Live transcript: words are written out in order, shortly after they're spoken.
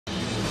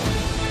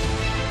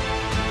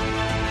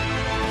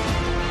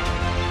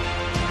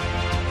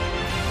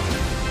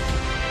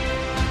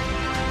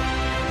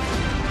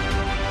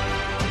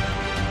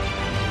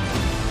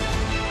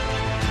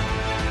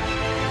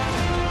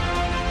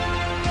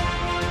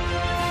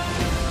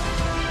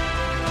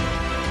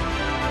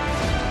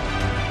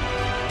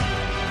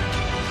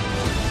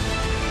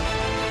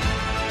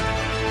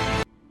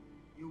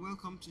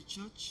to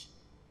church,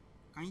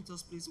 can you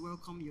just please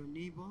welcome your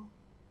neighbor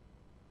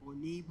or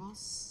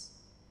neighbors?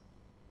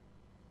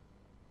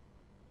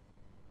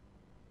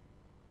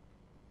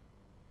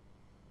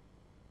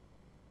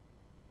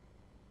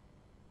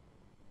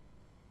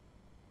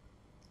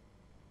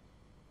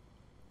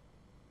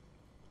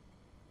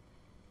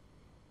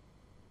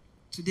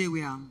 Today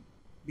we are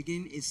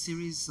beginning a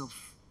series of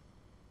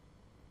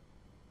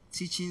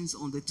teachings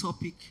on the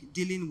topic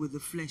dealing with the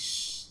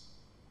flesh.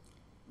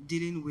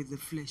 Dealing with the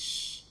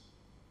flesh.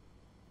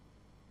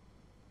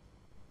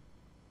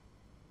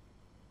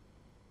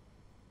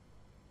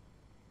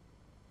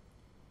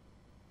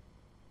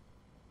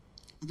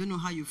 I don't know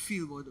how you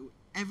feel, but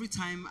every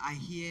time I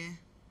hear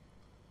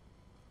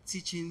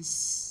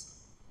teachings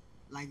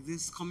like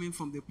this coming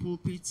from the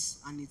pulpits,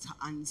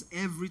 and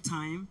every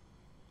time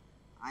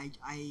I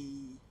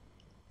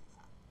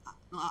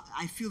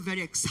feel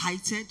very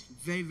excited,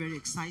 very, very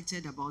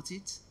excited about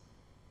it.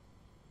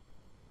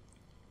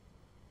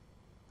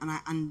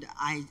 And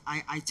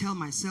I tell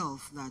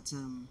myself that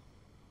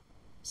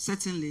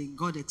certainly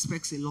God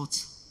expects a lot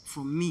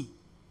from me.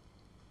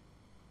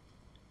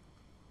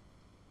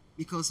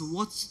 Because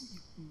what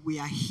we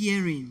are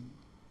hearing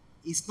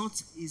we should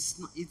not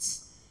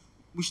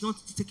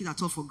take it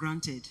at all for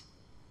granted.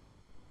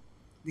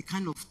 The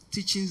kind of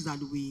teachings that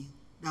we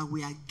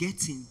are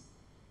getting.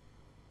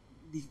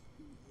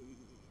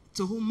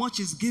 To whom much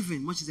is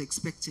given, much is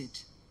expected.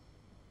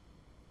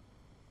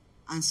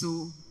 And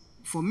so,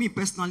 for me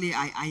personally,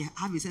 I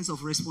have a sense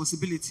of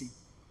responsibility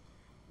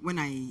when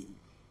I,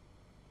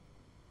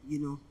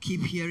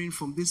 keep hearing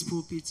from this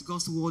pulpit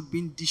God's word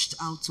being dished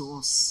out to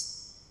us.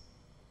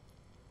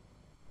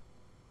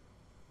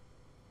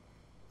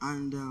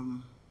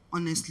 And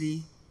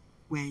honestly,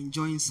 we're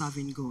enjoying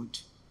serving God.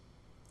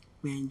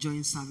 We're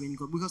enjoying serving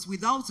God. Because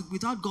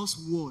without God's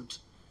word,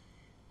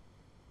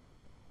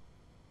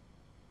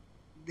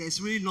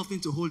 there's really nothing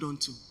to hold on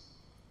to.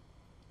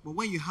 But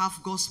when you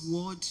have God's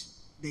word,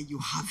 then you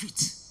have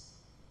it.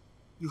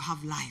 You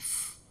have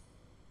life.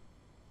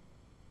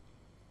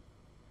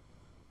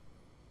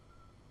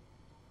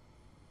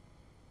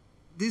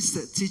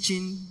 This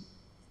teaching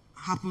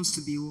happens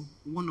to be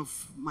one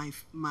of my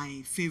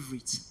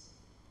favorite.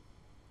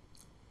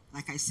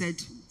 Like I said,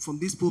 from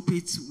this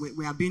pulpit,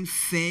 we are being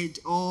fed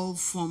all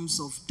forms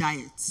of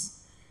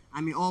diets.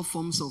 All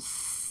forms of...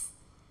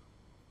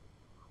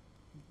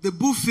 The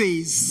buffet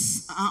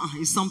is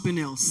something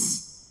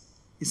else.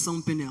 It's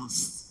something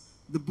else.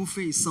 The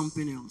buffet is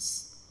something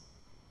else.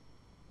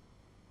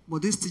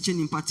 But this teaching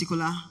in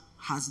particular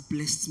has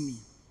blessed me.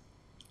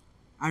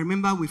 I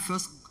remember we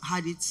first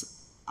had it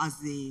as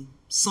the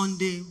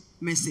Sunday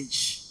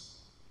message.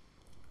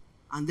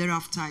 And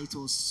thereafter it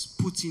was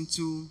put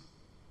into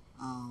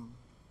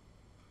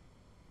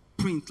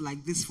print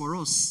like this for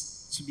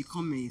us to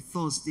become a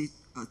Thursday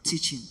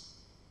teaching.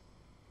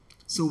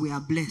 So we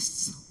are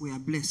blessed. We are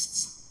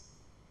blessed.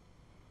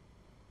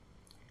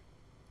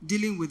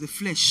 Dealing with the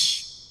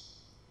flesh.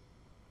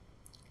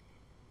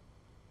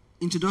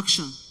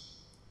 Introduction.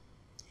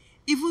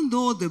 Even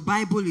though the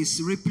Bible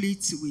is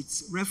replete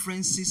with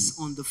references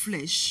on the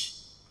flesh,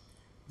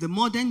 the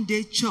modern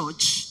day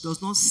church does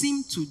not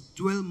seem to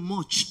dwell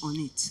much on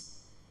it,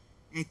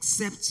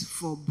 except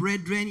for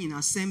brethren in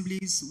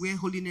assemblies where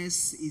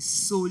holiness is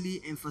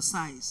solely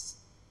emphasized.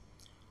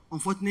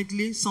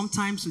 Unfortunately,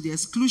 sometimes to the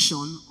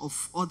exclusion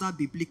of other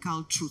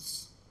biblical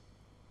truths.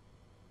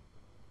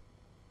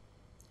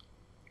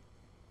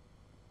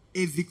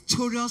 A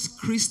victorious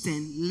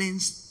Christian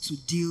learns to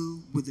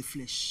deal with the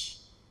flesh.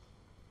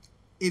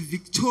 A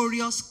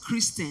victorious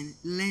Christian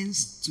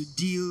learns to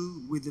deal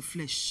with the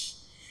flesh.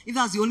 If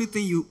that's the only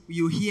thing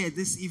you hear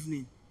this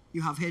evening,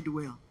 you have heard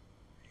well.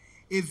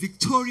 A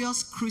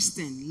victorious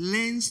Christian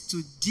learns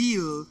to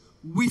deal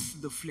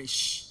with the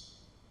flesh.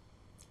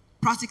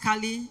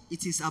 Practically,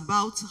 it is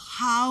about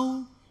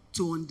how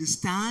to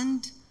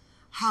understand,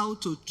 how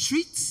to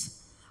treat,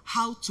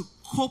 how to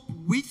cope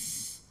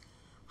with,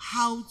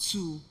 how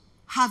to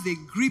have a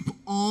grip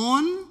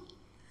on,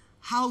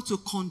 how to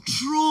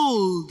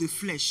control the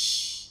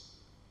flesh.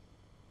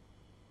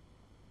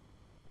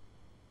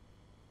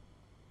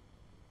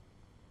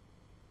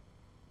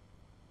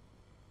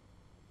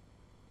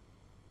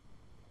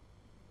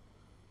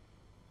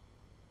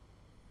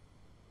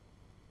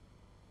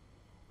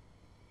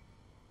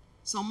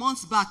 Some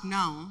months back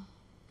now,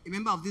 a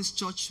member of this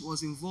church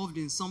was involved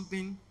in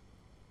something.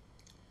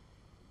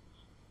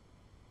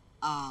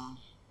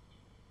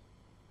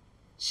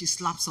 She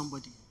slapped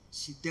somebody.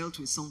 She dealt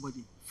with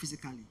somebody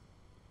physically.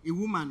 A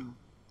woman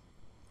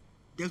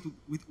dealt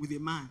with a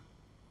man.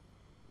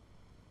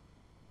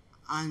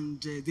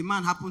 And the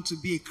man happened to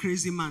be a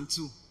crazy man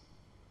too.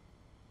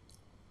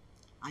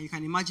 And you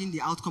can imagine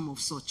the outcome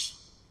of such.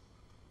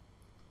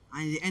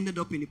 And they ended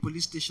up in a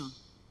police station.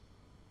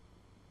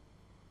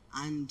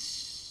 And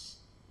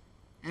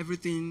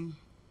everything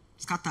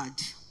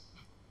scattered.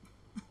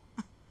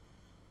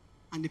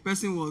 And the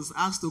person was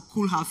asked to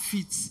cool her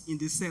feet in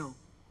the cell.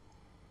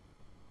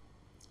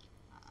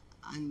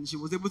 And she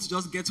was able to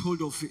just get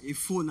hold of a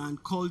phone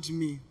and called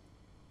me.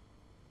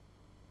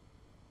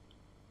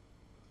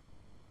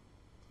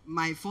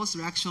 my first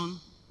reaction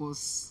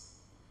was,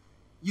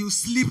 you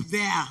sleep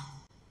there.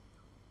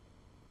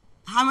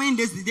 How many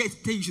days did they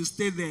tell you should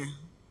stay there?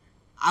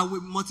 I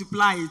will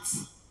multiply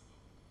it.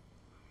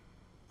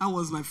 That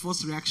was my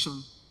first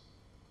reaction.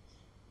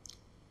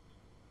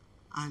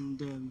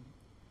 And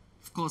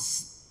of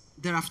course,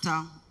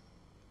 thereafter,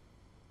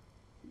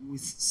 we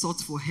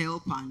sought for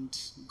help and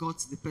got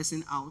the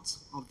person out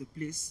of the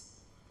place.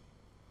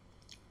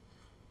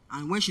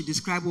 And when she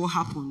described what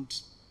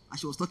happened, as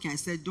she was talking, I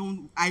said,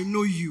 I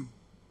know you.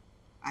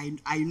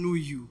 I know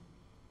you.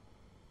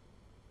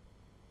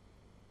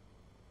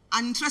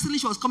 And interestingly,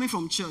 she was coming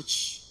from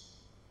church.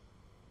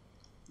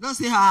 Don't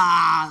say, we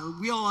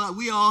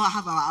all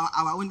have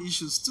our own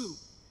issues too.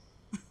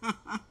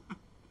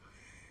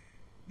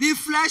 The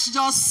flesh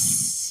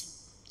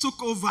just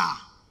took over.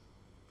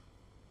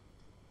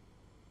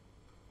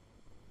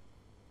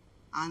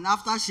 And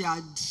after she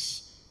had,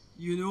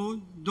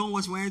 done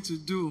what she wanted to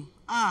do,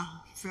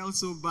 felt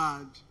so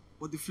bad.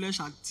 But the flesh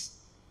had,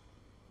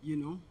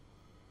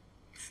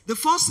 The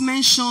first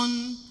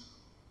mention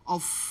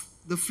of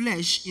the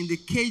flesh in the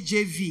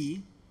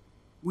KJV,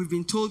 we've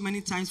been told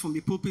many times from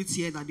the pulpit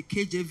here that the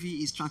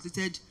KJV is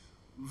translated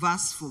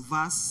verse for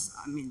verse,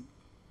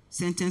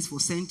 sentence for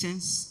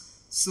sentence.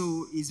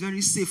 So it's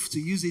very safe to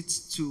use it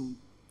to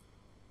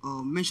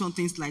mention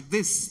things like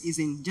this. Is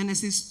in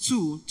Genesis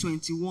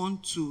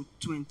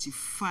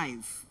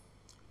 2:21-25.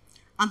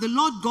 And the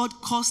Lord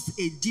God caused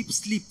a deep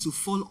sleep to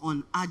fall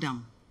on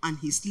Adam, and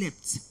he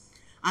slept.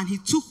 And he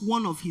took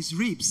one of his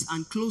ribs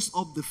and closed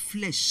up the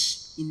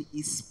flesh in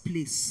its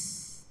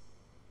place.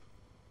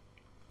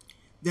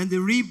 Then the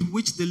rib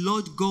which the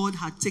Lord God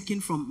had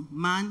taken from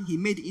man, he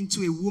made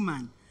into a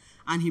woman,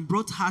 and he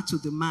brought her to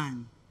the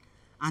man.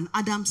 And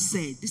Adam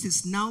said, this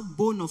is now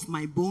bone of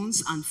my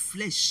bones and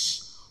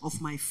flesh of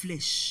my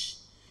flesh.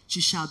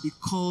 She shall be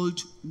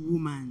called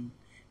woman,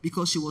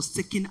 because she was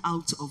taken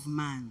out of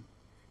man.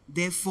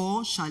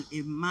 Therefore shall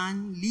a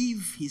man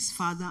leave his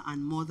father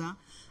and mother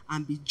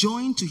and be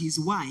joined to his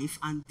wife,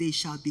 and they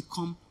shall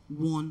become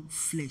one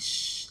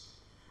flesh.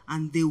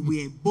 And they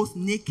were both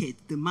naked,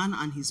 the man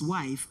and his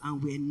wife,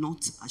 and were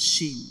not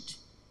ashamed.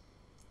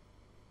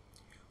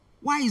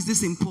 Why is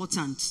this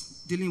important,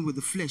 dealing with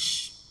the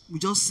flesh? We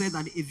just said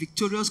that a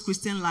victorious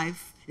Christian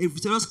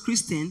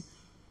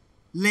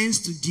learns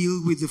to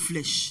deal with the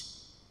flesh.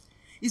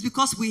 It's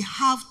because we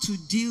have to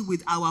deal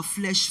with our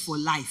flesh for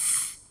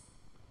life.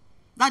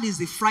 That is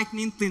the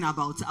frightening thing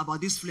about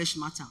this flesh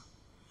matter.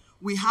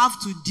 We have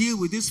to deal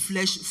with this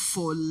flesh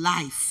for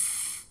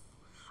life.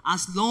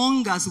 As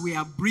long as we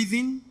are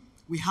breathing,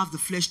 we have the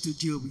flesh to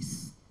deal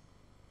with.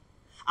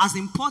 As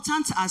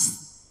important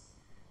as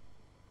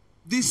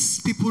these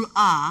people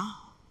are,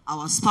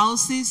 our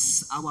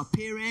spouses, our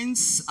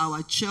parents,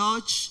 our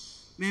church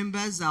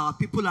members, our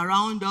people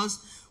around us,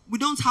 we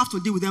don't have to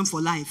deal with them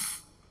for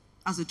life.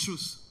 That's the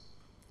truth.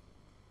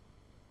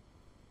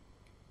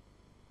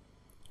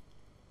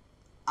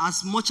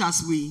 As much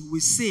as we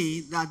say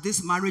that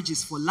this marriage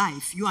is for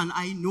life, you and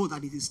I know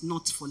that it is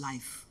not for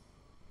life.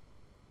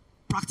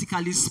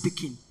 Practically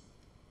speaking,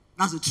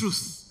 that's the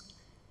truth.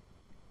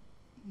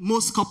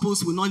 Most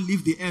couples will not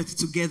leave the earth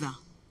together.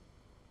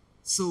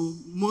 So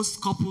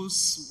most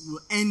couples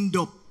will end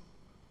up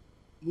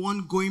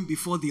one going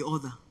before the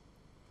other.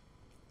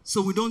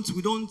 So we don't,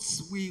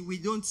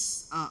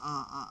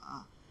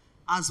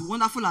 as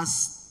wonderful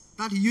as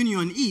that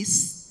union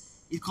is,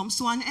 it comes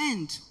to an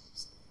end.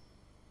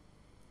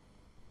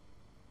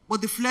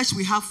 But the flesh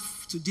we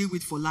have to deal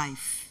with for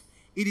life.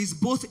 It is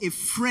both a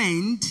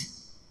friend,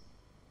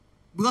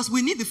 because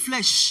we need the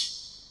flesh.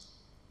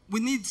 We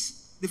need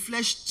the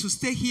flesh to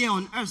stay here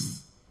on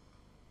earth.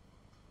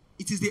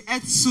 It is the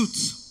earth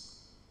suit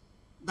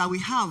that we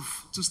have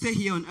to stay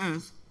here on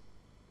earth,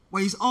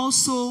 but it's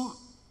also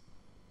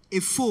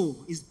a foe.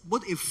 It's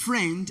both a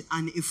friend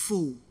and a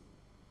foe.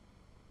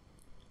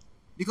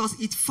 Because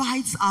it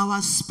fights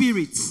our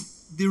spirit,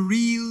 the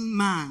real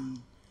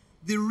man,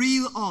 the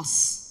real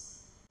us.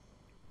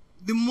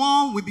 The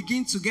more we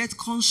begin to get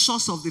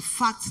conscious of the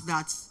fact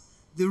that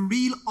the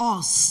real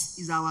us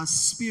is our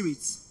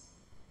spirit,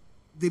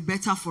 the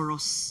better for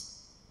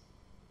us.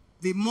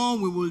 The more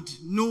we would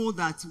know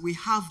that we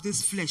have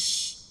this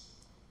flesh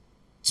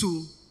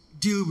to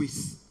deal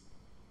with.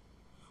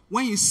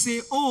 When you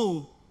say,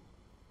 oh,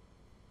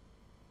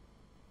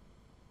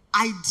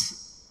 I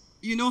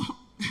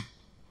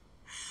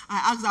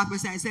asked that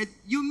person, I said,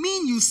 you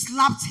mean you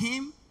slapped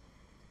him?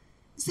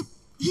 He said,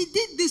 he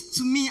did this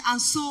to me, and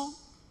so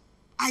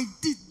I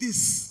did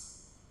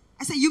this.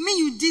 I said, you mean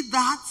you did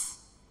that?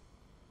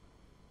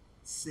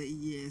 Say,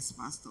 yes,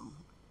 Pastor,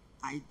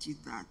 I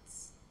did that.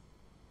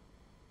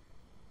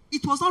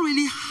 It was not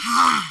really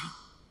her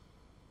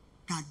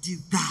that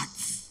did that.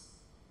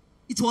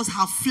 It was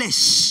her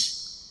flesh.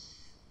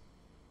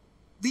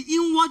 The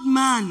inward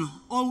man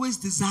always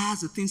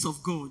desires the things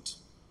of God.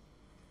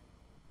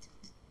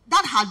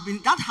 That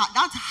happened.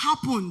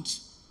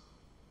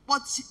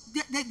 But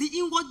the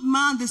inward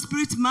man, the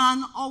spirit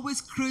man,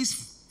 always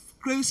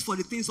craves for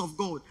the things of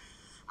God,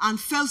 and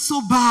felt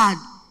so bad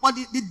but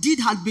the deed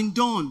had been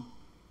done.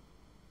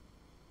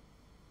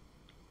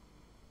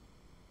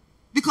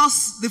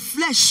 Because the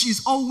flesh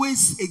is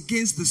always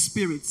against the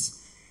spirit.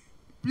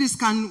 Please,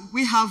 can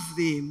we have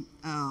the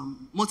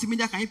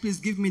multimedia? Can you please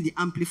give me the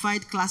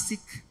Amplified Classic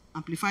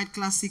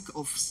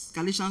of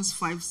Galatians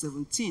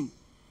 5:17.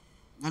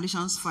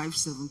 Galatians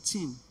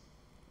 5:17.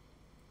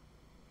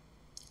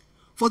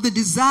 For the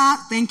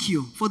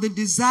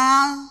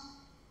desires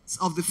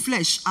of the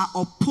flesh are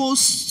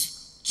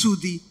opposed to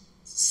the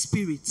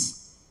Spirit,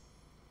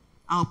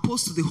 are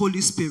opposed to the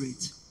Holy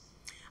Spirit.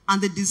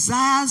 And the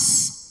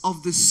desires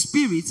of the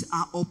Spirit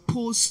are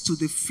opposed to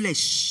the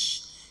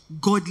flesh,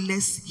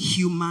 godless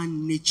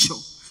human nature.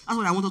 That's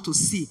what I wanted to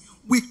see.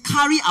 We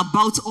carry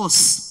about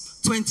us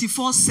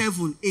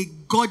 24/7 a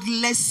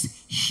godless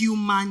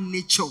human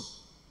nature.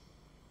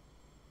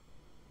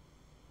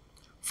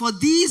 For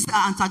these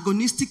are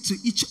antagonistic to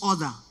each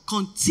other,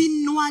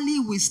 continually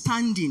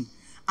withstanding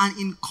and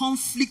in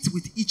conflict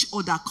with each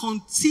other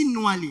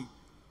continually.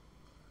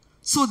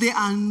 So they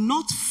are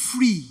not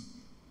free,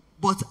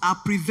 but are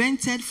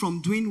prevented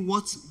from doing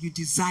what you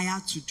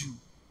desire to do.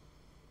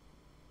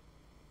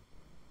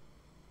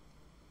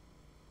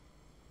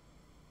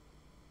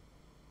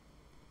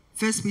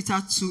 First Peter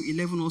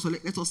 2:11 also.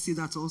 Let us see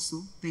that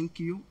also. Thank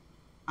you.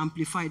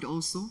 Amplified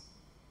also.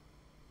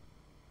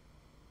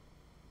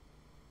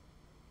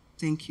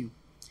 Thank you.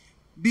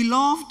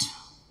 Beloved,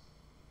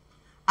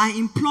 I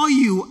implore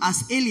you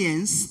as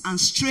aliens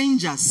and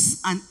strangers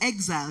and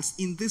exiles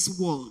in this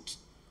world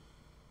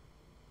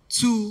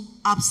to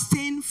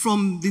abstain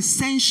from the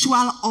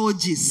sensual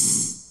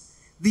urges,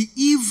 the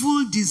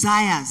evil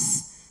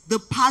desires, the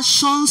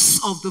passions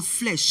of the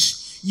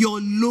flesh,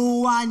 your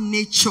lower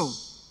nature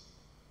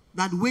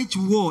that wage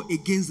war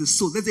against the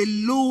soul. There's a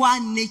lower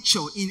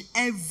nature in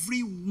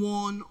every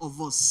one of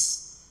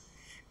us.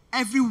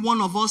 Every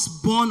one of us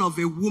born of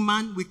a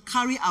woman, we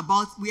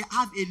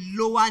have a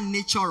lower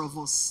nature of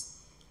us.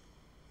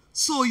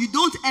 So you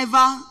don't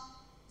ever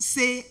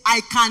say,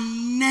 I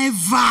can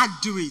never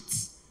do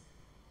it.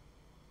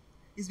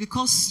 It's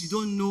because you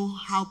don't know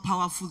how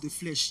powerful the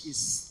flesh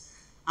is.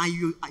 And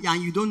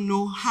you don't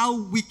know how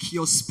weak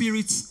your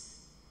spirit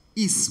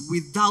is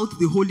without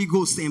the Holy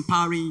Ghost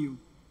empowering you.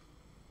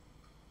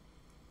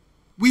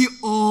 We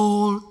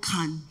all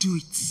can do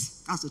it.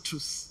 That's the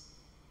truth.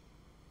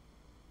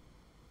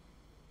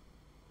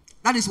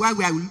 That is why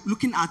we are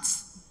looking at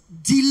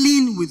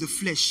dealing with the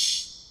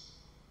flesh.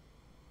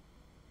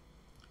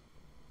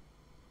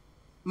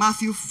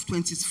 Matthew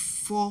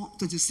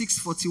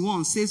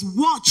 26:41 says,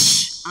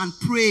 watch and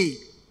pray.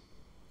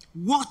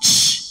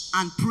 Watch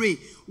and pray.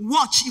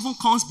 Watch even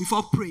comes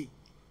before pray.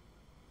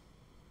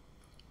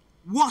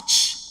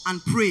 Watch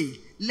and pray,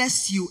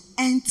 lest you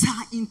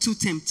enter into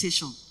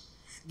temptation.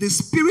 The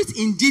spirit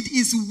indeed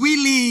is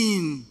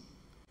willing.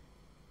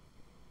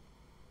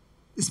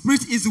 The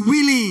spirit is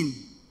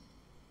willing,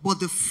 but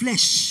the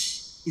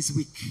flesh is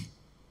weak.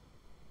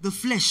 The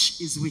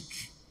flesh is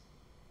weak.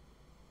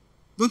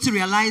 Don't you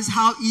realize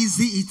how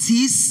easy it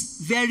is?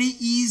 Very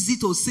easy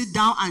to sit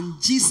down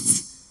and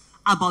gist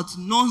about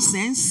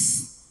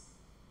nonsense.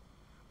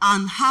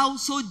 And how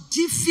so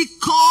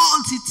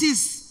difficult it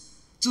is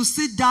to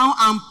sit down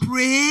and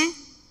pray.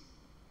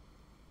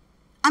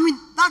 I mean,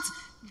 that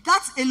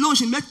alone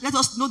should let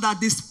us know that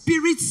the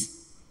spirit,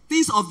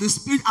 things of the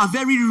spirit are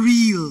very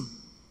real.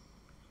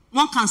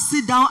 One can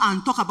sit down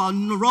and talk about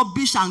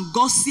rubbish and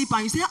gossip,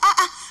 and you say,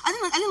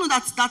 I didn't know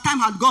that time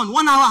had gone.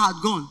 1 hour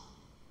had gone.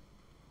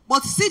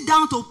 But sit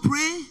down to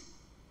pray,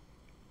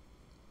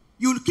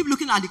 you'll keep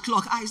looking at the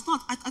clock. It's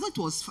not, I thought it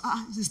was,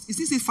 is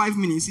this 5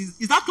 minutes?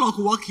 Is that clock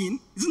working?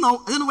 Is it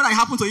not, I don't know what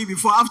happened to you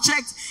before. I've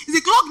checked. Is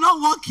the clock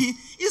not working?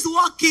 It's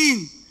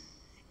working.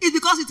 It's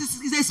because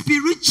it's a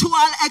spiritual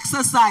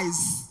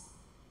exercise.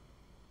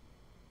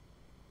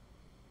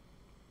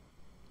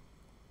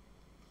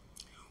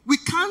 We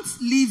can't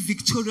live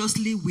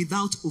victoriously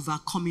without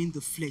overcoming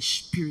the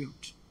flesh,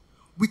 period.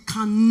 We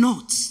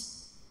cannot.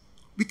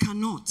 We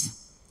cannot.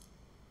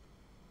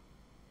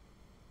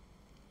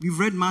 We've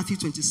read Matthew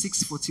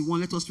 26:41.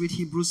 Let us read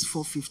Hebrews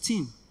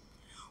 4:15.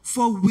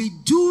 For we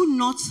do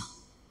not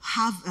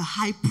have a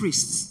high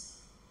priest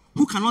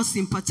who cannot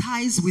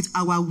sympathize with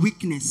our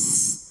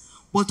weakness,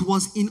 but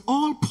was in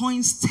all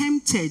points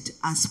tempted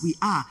as we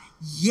are,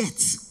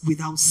 yet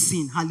without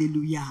sin.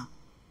 Hallelujah.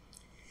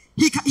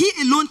 He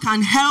alone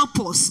can help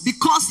us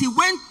because he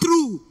went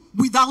through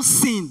without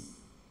sin.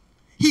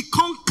 He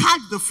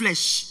conquered the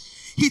flesh.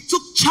 He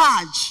took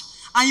charge.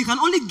 And you can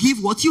only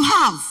give what you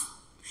have.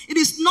 It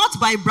is not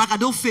by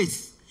bragado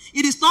faith.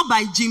 It is not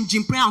by gym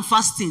prayer and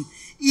fasting.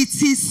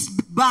 It is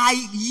by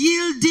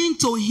yielding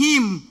to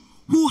him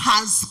who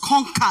has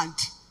conquered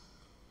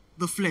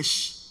the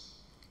flesh.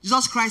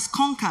 Jesus Christ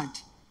conquered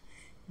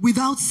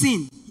without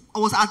sin.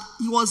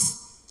 He was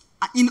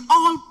in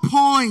all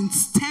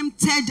points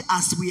tempted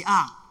as we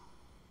are.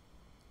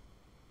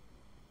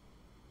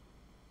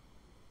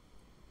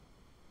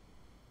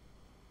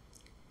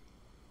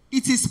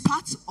 It is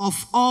part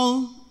of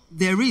all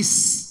there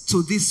is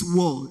to this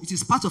world. It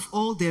is part of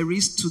all there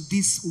is to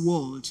this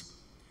world.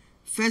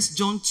 1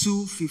 John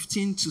 2,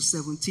 15 to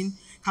 17.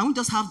 Can we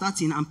just have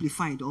that in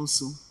Amplified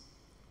also?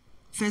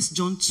 1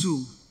 John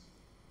 2.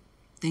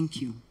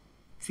 Thank you.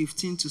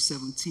 15 to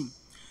 17.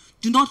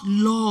 Do not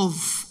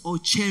love or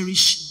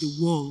cherish the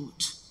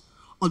world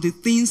or the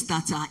things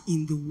that are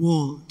in the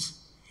world.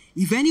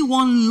 If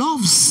anyone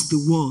loves the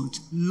world,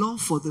 love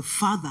for the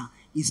Father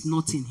is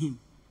not in him.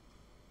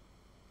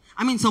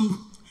 I mean,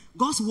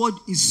 God's word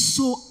is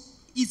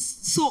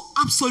so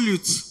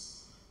absolute.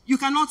 You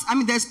cannot,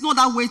 there's no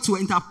other way to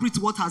interpret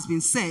what has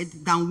been said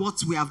than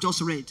what we have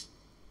just read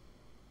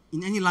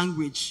in any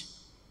language.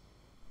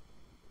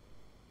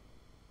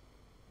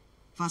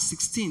 Verse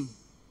 16.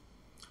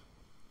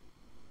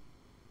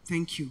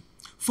 Thank you.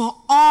 For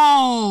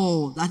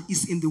all that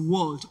is in the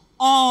world,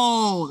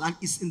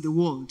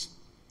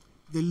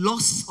 the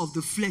lust of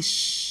the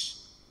flesh,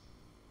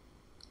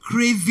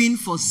 craving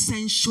for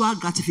sensual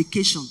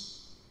gratification,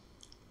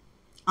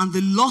 and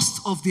the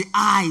lust of the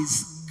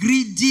eyes,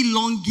 greedy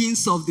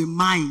longings of the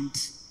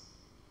mind,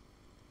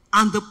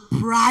 and the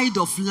pride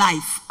of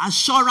life,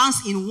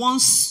 assurance in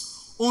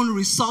one's own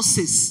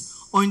resources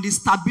or in the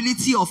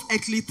stability of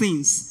earthly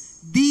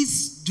things,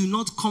 these do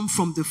not come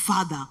from the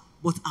Father,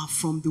 but are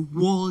from the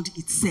world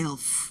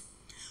itself.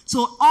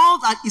 So all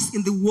that is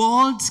in the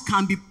world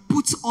can be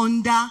put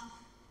under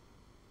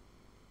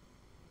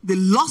the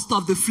lust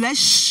of the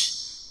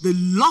flesh, the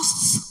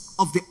lusts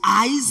of the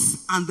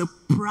eyes, and the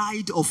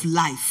pride of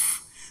life.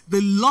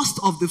 The lust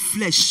of the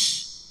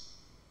flesh.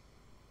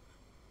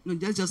 No,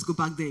 let's just go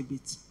back there a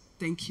bit.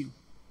 Thank you.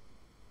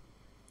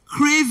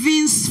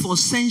 Cravings for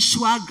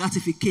sensual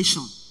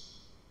gratification.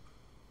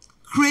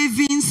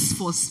 Cravings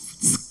for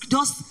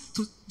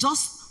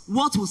just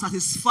what will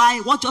satisfy,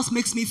 what just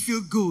makes me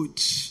feel good.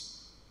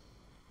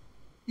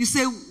 You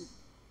say,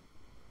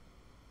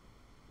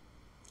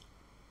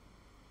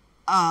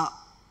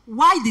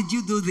 why did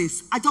you do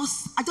this? I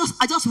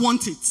just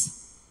want it.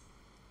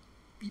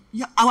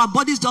 Yeah, our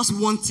bodies just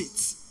want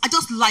it. I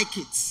just like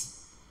it.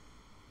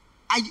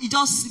 It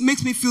just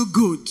makes me feel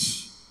good.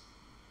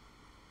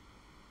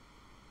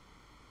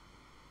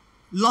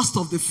 Lust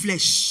of the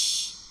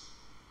flesh.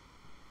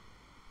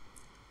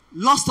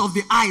 Lust of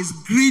the eyes.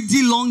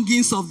 Greedy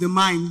longings of the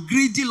mind.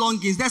 Greedy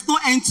longings. There's no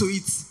end to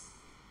it.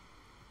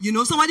 You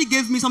know, somebody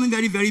gave me something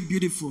very, very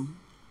beautiful.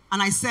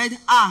 And I said,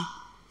 I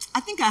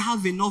think I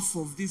have enough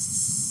of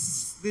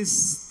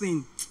this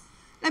thing.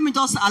 Let me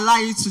just allow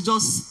it to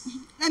just,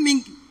 let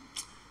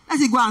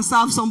it go and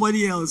serve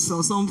somebody else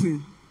or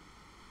something.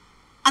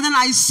 And then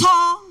I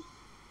saw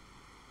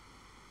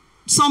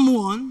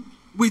someone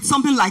with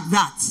something like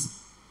that.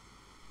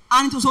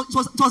 And it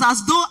was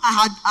as though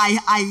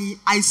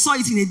I saw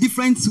it in a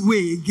different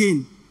way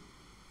again.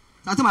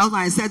 So I told my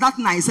husband, that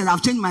night I said,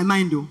 I've changed my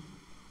mind though.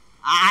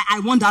 I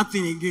want that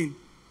thing again.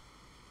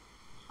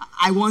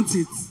 I want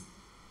it.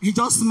 He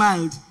just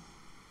smiled.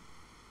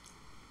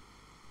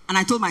 And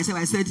I told myself,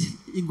 I said,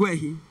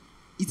 Igwehi,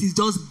 it is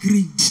just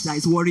greed that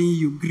is worrying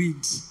you,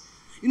 greed.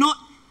 You know,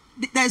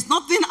 there's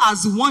nothing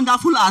as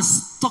wonderful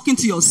as talking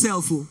to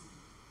yourself. Oh.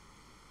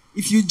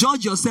 If you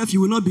judge yourself,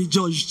 you will not be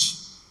judged.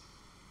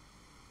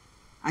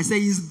 I say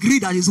it's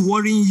greed that is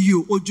worrying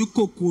you.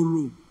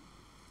 Ojukokoro.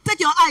 Take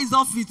your eyes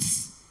off it.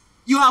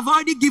 You have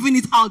already given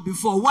it out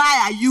before.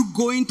 Why are you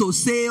going to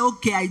say,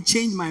 okay, I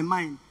changed my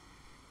mind?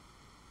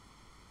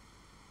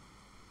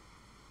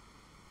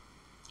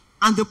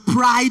 And the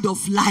pride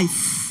of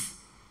life.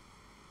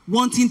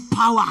 Wanting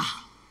power.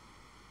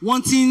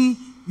 Wanting,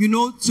 you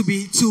know, to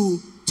be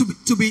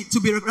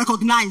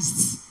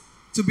recognized.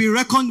 To be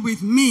reckoned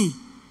with me.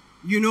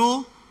 You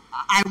know,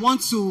 I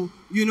want to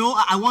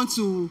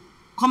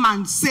come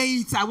and say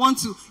it. I want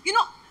to, you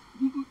know,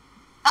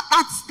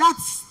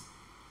 that's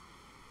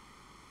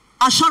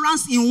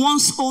assurance in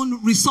one's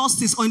own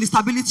resources or in the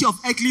stability of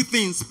earthly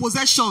things,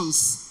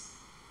 possessions.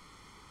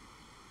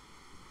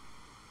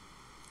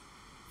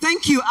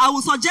 Thank you. I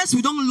will suggest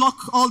we don't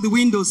lock all the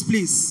windows,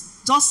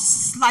 please.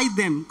 Just slide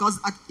them, because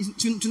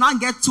to not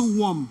get too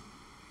warm.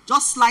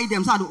 Just slide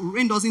them so that the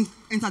rain doesn't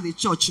enter the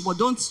church. But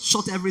don't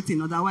shut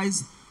everything,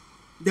 otherwise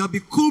there will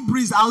be cool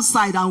breeze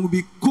outside and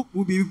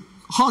we'll be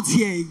hot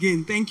here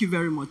again. Thank you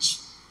very much.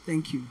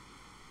 Thank you.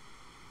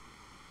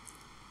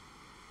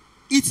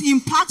 It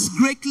impacts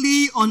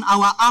greatly on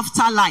our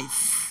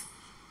afterlife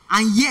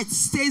and yet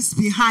stays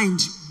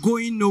behind,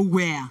 going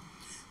nowhere.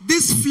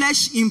 This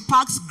flesh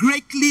impacts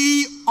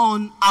greatly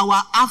on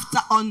our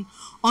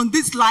on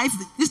this life,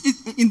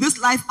 in this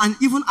life and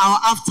even our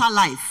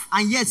afterlife,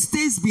 and yet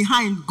stays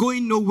behind,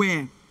 going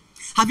nowhere.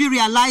 Have you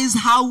realized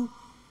how,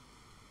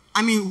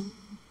 let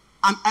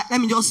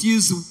me just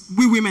use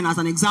we women as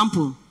an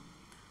example.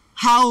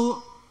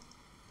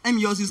 Let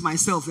me just use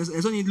myself.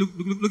 There's no need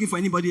looking for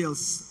anybody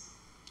else.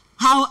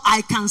 How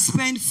I can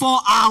spend 4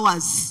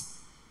 hours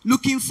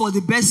looking for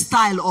the best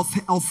style of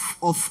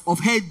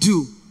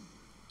hairdo.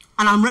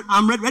 And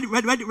I'm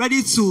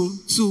ready to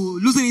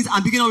loosen it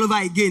and begin all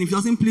over again if it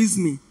doesn't please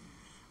me.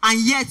 And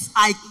yet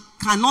I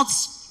cannot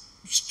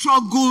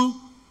struggle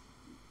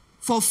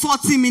for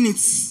 40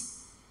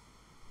 minutes.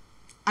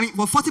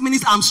 For 40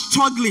 minutes I'm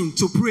struggling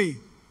to pray.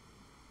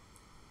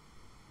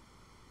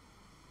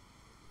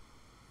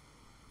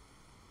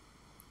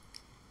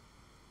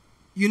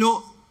 You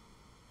know,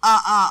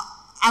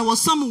 I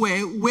was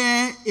somewhere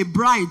where a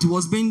bride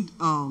was being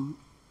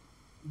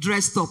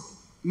dressed up,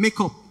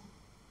 makeup.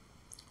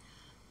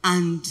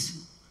 And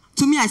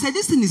to me, I said,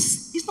 this thing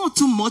it's not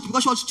too much,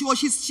 because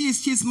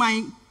she's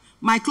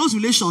my close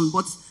relation.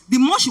 But the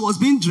more she was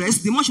being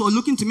dressed, the more she was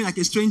looking to me like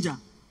a stranger.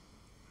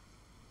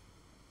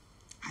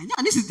 I know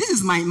this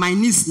is my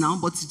niece now,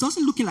 but it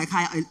doesn't look like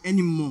her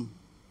anymore.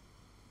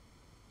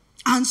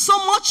 And so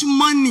much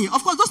money.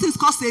 Of course, those things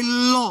cost a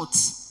lot.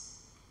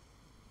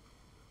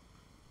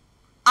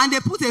 And they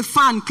put a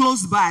fan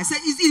close by. I said,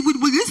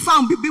 will this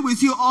fan be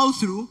with you all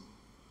through?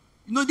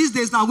 You know, these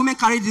days now, women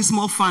carry this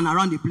small fan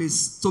around the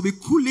place to be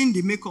cooling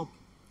the makeup.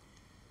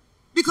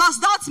 Because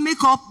that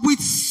makeup, with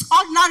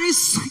ordinary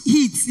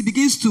heat, it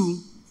begins to.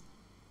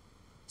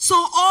 So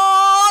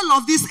all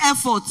of these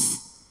efforts,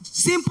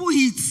 simple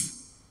heat,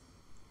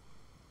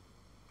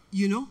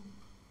 you know,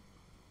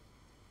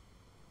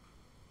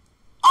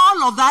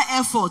 all of that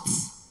effort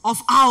of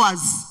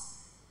hours,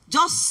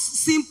 just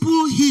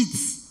simple heat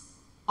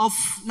of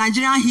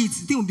Nigerian heat,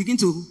 the thing will begin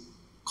to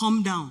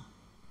calm down.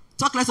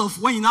 Talk less of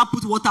when you now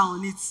put water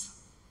on it.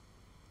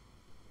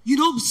 You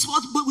know, we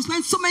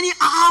spend so many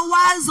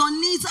hours on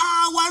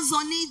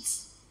it.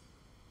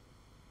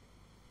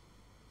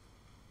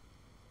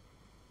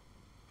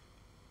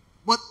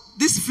 But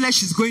this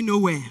flesh is going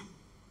nowhere.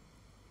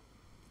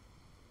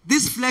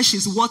 This flesh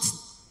is what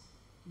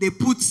they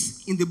put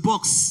in the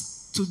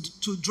box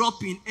to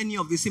drop in any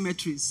of the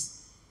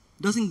cemeteries.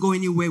 It doesn't go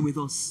anywhere with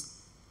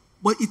us.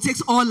 But it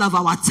takes all of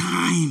our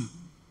time.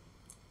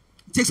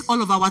 It takes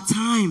all of our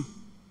time.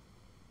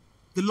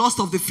 The lust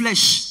of the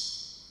flesh,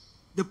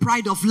 the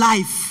pride of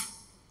life.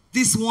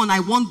 This one, I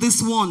want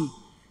this one.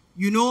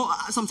 You know,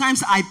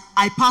 sometimes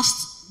I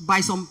pass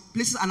by some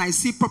places and I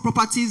see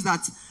properties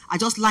that are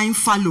just lying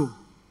fallow.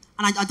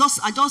 And I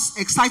just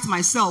excite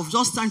myself,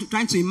 just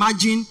trying to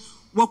imagine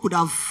what could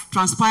have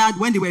transpired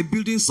when they were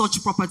building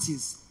such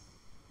properties.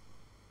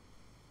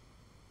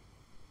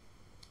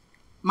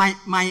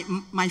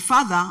 My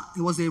father,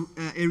 he was a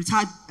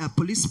retired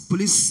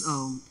police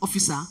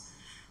officer,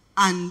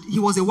 and he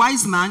was a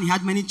wise man. He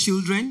had many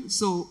children,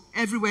 so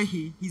everywhere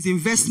his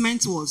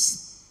investment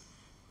was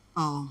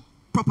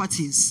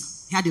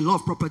properties. He had a lot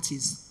of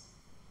properties,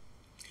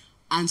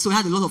 and so he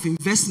had a lot of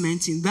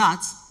investment in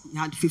that. He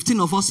had 15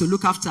 of us to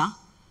look after,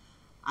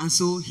 and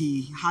so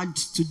he had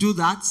to do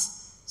that.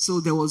 So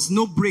there was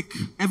no break.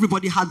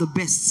 Everybody had the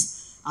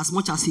best as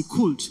much as he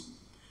could.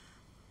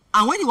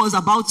 And when he was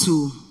about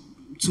to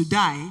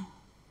die,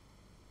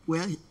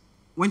 well,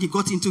 when he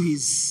got into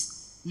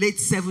his late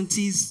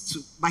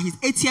 70s, by his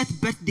 80th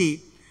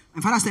birthday,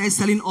 my father started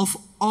selling off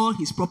all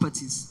his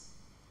properties.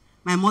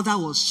 My mother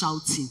was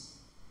shouting.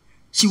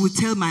 She would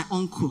tell my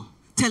uncle,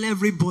 tell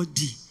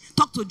everybody,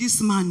 talk to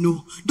this man,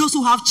 no. Those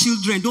who have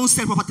children, don't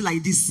sell property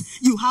like this.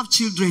 You have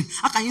children.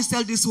 How can you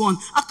sell this one?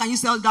 How can you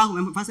sell that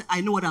one? My father said,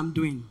 I know what I'm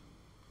doing.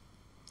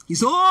 He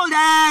sold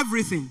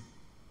everything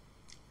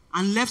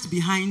and left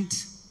behind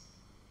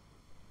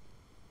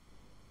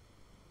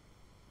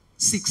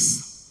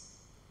 6.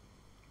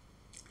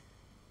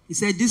 He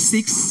said, these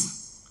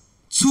 6,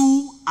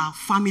 2 are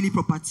family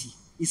property.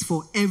 It's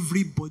for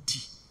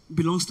everybody. It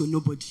belongs to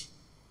nobody.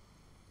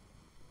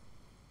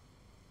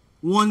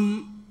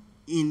 1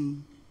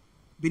 in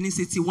Benin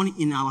City, 1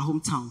 in our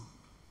hometown.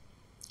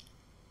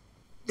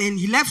 Then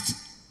he left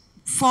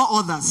 4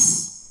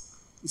 others.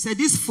 He said,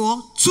 these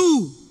 4,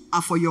 2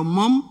 are for your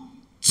mom,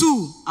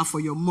 2 are for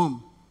your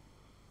mom.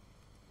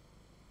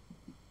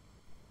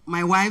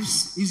 My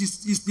wives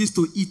used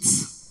to eat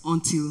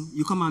until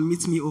you come and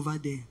meet me over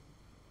there.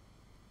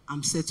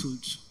 I'm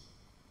settled.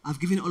 I've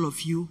given all of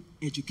you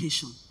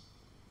education.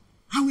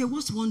 And we were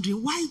just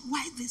wondering,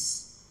 why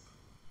this?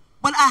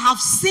 But I have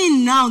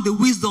seen now the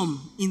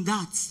wisdom in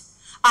that.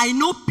 I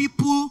know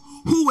people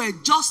who are,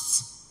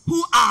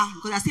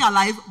 because they're still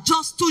alive,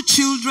 just 2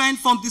 children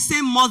from the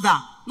same mother.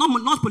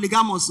 Not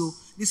polygamous, so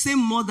the same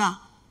mother.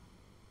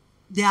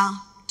 There are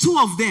 2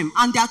 of them,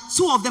 and there are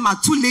 2 of them are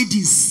 2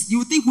 ladies. You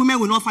would think women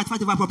will not fight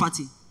over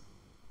property.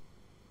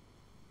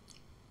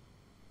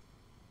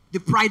 The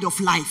pride of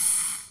life.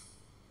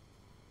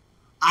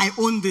 I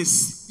own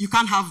this. You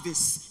can't have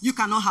this. You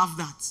cannot have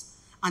that.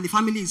 And the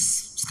family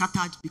is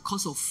scattered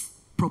because of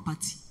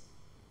property.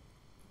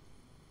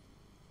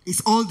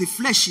 It's all the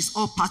flesh, is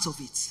all part of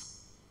it.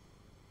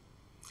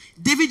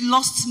 David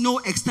lost no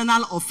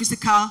external or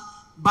physical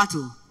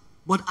battle,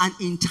 but an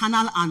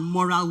internal and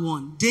moral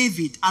one.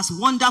 David, as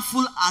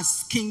wonderful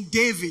as King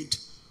David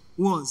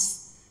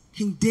was,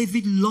 King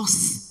David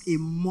lost a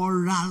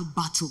moral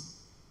battle.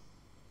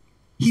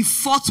 He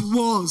fought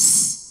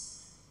wars.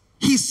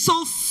 He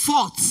so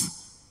fought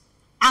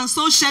and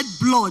so shed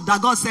blood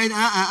that God said,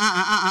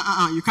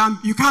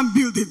 you can't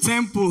build a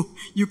temple.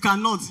 You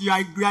cannot. You are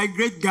a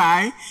great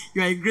guy.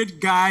 You are a great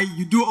guy.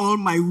 You do all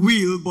my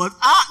will, but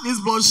this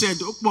bloodshed.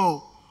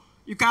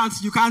 You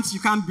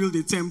can't build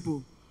a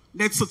temple.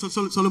 Let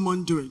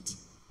Solomon do it.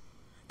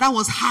 That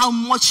was how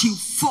much he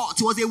fought.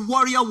 He was a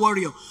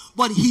warrior.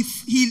 But he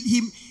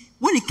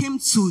when it came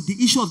to the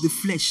issue of the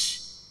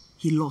flesh,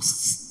 he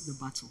lost the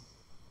battle.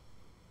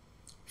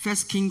 1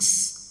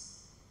 Kings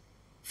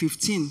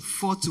 15,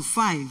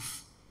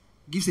 4-5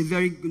 gives a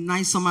very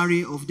nice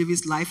summary of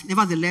David's life.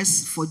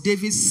 Nevertheless, for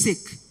David's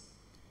sake,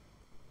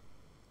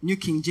 New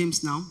King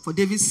James now, for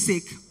David's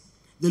sake,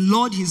 the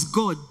Lord his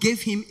God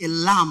gave him a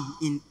lamb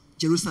in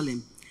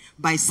Jerusalem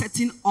by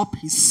setting up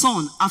his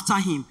son after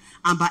him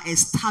and by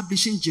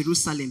establishing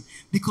Jerusalem,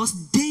 because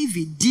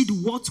David did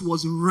what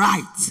was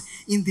right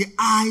in the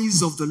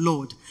eyes of the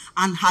Lord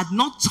and had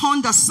not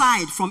turned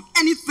aside from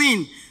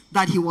anything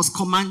that was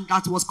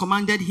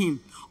commanded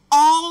him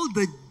all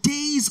the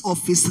days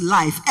of his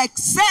life,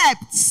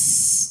 except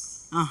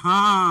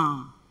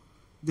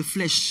the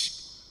flesh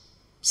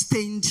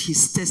stained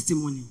his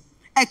testimony,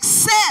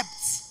 except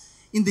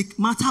in the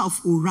matter of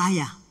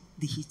Uriah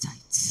the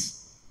Hittite.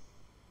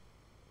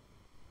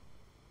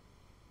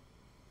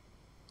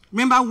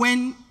 Remember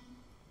when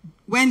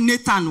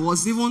Nathan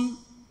was even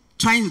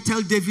trying to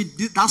tell David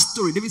that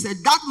story, David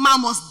said, that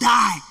man must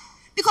die.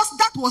 Because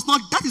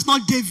that is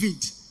not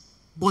David.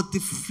 But the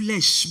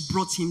flesh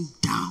brought him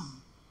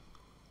down.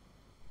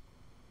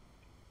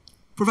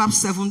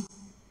 Proverbs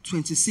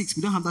 7:26.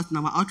 We don't have that in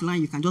our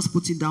outline. You can just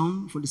put it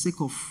down for the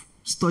sake of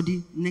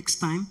study next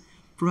time.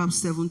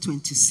 Proverbs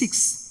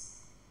 7:26.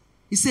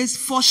 It says,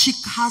 for she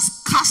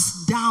has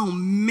cast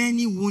down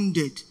many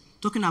wounded.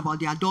 Talking about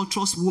the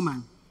adulterous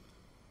woman,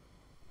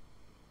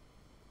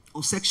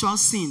 or sexual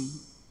sin,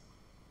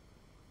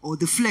 or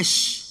the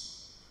flesh.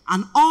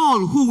 And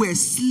all who were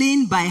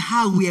slain by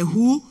her were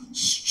who?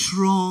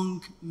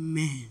 Strong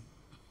men.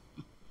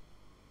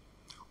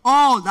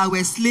 All that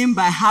were slain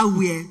by her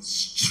were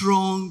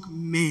strong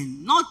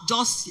men. Not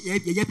just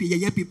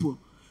people.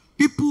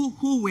 People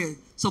who were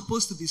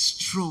supposed to be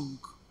strong.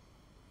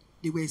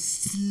 They were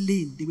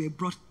slain. They were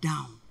brought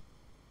down.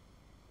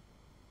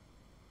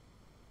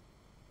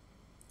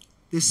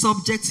 The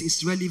subject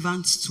is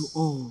relevant to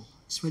all.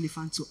 It's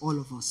relevant to all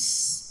of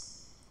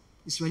us.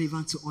 It's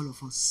relevant to all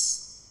of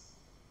us.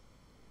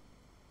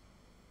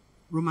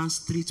 Romans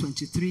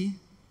 3:23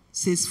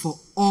 says, for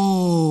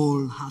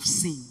all have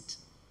sinned.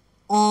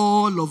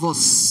 All of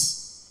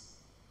us.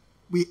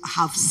 We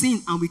have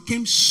sinned and we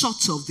came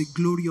short of the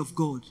glory of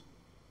God.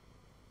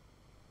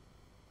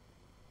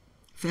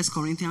 1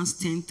 Corinthians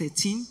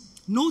 10:13.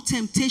 No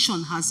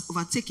temptation has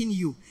overtaken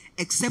you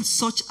except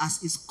such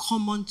as is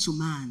common to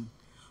man.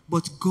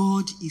 But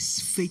God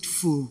is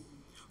faithful,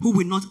 who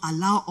will not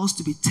allow us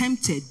to be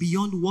tempted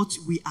beyond what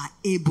we are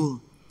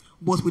able,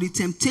 but with the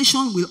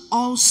temptation will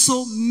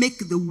also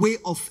make the way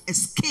of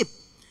escape,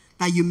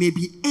 that you may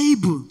be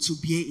able to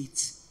bear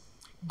it.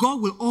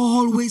 God will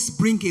always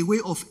bring a way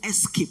of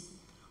escape,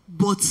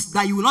 but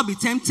that you will not be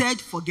tempted,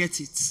 forget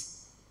it.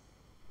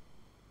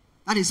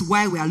 That is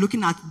why we are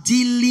looking at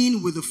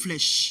dealing with the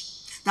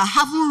flesh. That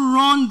haven't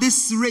run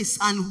this race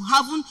and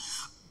haven't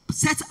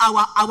set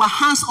our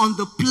hands on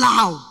the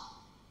plow.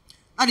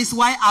 That is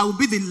why I will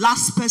be the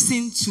last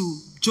person to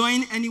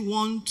join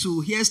anyone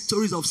to hear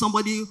stories of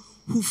somebody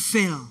who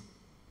fell.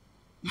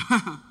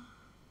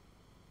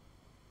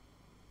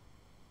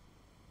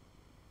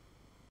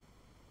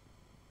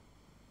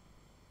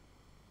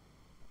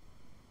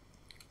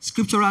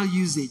 Scriptural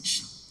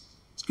usage.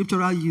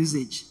 Scriptural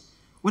usage.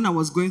 When I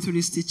was going through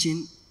this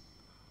teaching,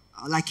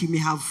 like you may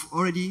have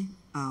already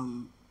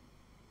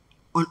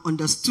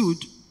understood,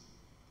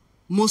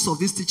 most of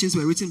these teachings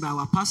were written by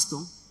our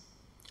pastor,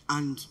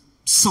 and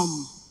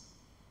some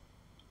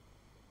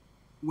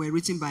were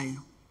written by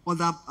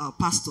other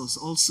pastors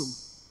also.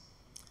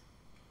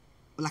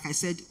 But like I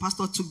said,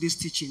 pastor took this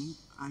teaching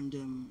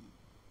and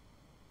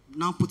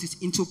now put it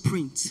into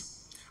print.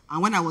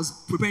 And when I was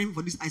preparing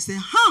for this, I said,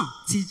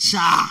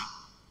 teacher.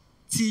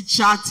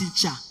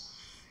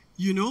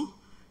 You know,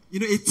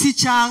 a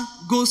teacher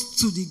goes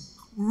to the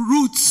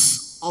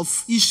roots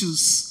of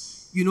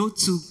issues,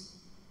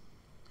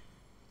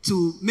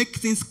 to make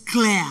things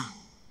clear.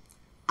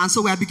 And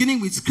so we are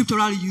beginning with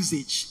scriptural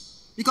usage.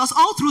 Because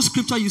all through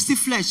scripture, you see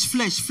flesh.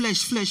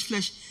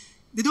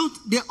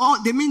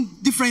 They mean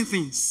different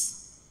things.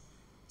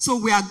 So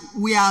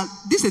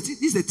this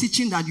is a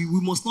teaching that we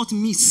must not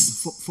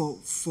miss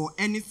for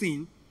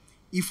anything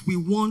if we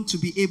want to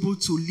be able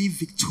to live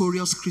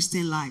victorious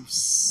Christian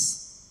lives.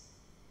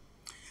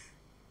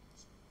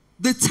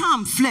 The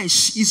term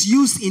flesh is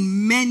used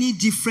in many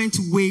different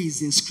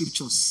ways in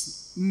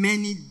scriptures.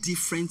 Many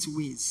different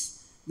ways.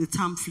 The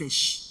term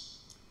flesh.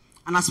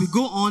 And as we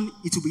go on,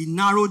 it will be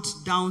narrowed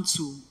down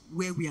to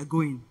where we are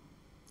going.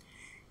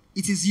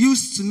 It is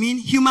used to mean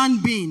human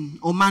being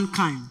or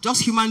mankind.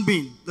 Just human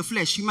being. The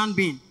flesh, human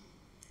being.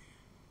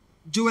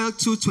 Joel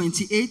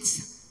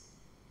 2:28.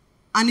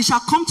 And it shall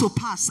come to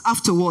pass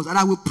afterwards that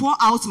I will pour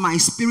out my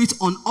spirit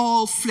on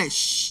all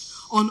flesh,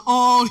 on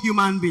all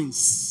human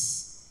beings.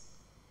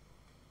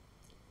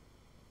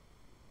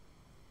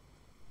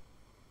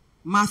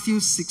 Matthew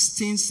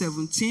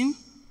 16:17.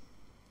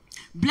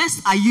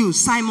 Blessed are you,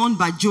 Simon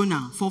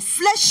Bar-Jonah, for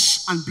flesh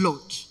and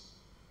blood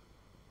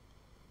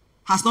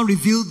has not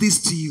revealed this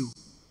to you,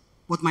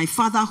 but my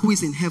Father who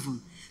is in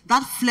heaven.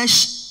 That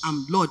flesh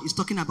and blood is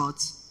talking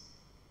about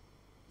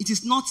it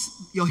is not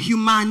your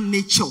human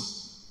nature.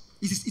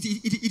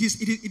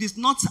 It is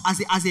not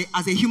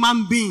as a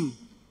human being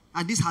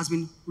that this has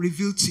been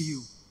revealed to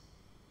you.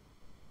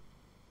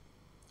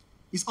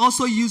 It's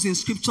also used in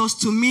scriptures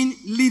to mean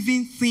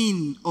living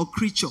thing or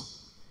creature.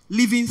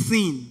 Living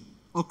thing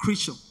or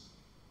creature.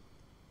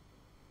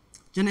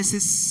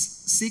 Genesis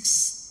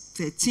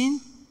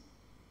 6:13.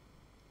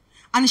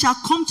 And it shall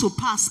come to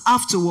pass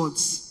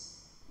afterwards.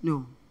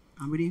 No,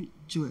 I'm reading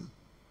Joel.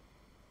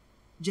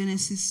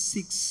 Genesis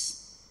 6.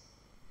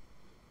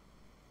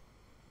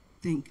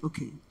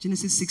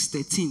 Genesis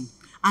 6:13.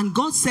 And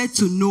God said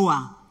to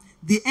Noah,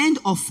 the end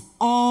of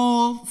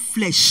all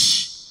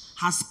flesh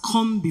has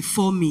come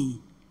before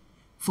me,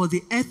 for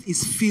the earth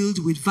is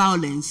filled with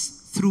violence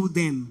through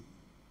them.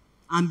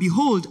 And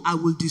behold, I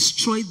will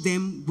destroy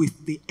them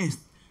with the earth.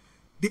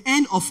 The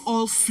end of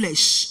all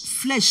flesh.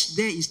 Flesh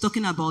there is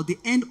talking about the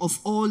end of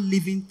all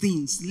living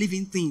things.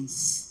 Living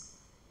things.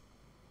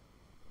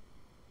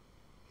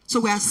 So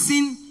we are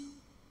seeing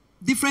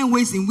different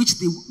ways in which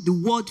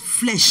the word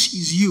flesh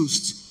is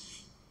used.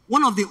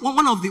 One of the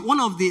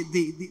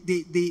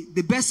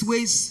best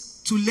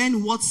ways to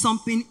learn what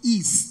something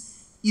is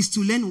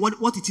to learn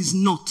what it is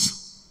not.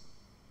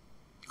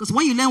 Because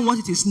when you learn what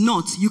it is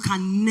not, you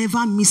can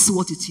never miss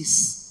what it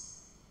is.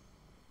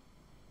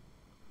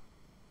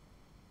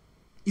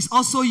 It's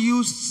also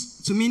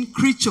used to mean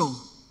creature,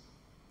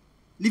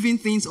 living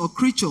things or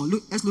creature.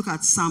 Let's look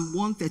at Psalm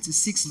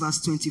 136 verse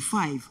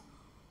 25.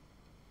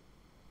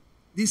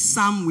 This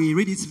psalm, we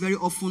read it very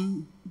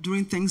often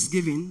during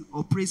Thanksgiving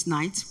or praise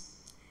night.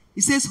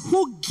 It says,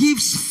 who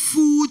gives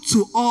food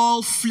to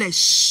all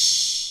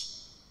flesh?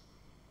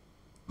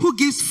 Who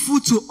gives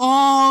food to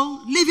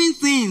all living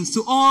things,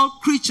 to all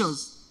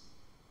creatures?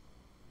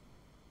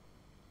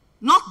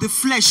 Not the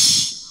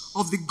flesh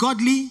of the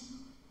godly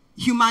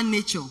human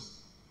nature.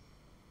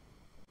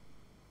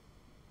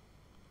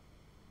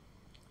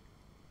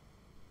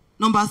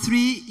 Number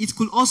 3, it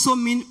could also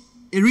mean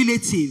a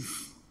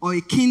relative or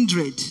a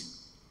kindred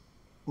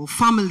or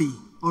family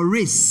or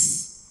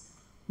race.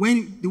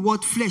 When the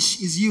word flesh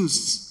is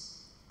used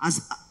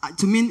as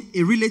to mean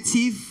a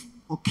relative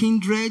or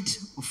kindred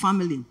or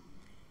family.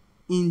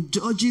 In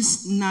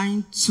Judges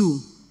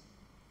 9:2.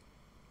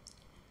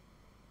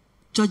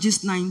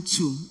 Judges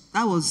 9:2.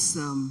 That was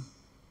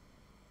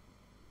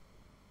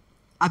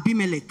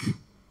Abimelech.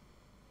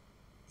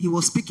 He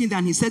was speaking there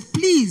and he said,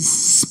 please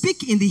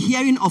speak in the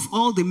hearing of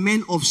all the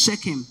men of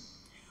Shechem,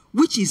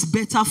 which is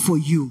better for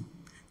you,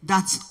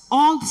 that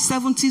all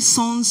 70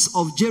 sons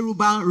of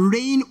Jerubbaal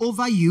reign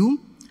over you,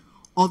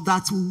 or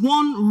that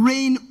one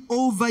reign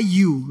over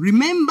you.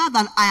 Remember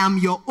that I am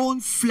your own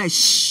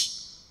flesh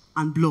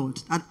and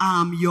blood, that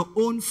I am your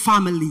own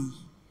family.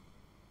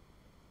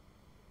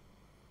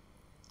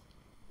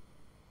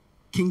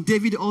 King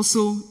David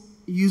also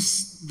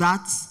used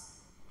that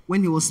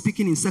when he was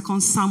speaking in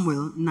 2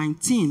 Samuel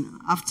 19,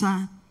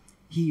 after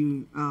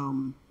he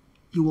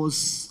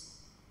was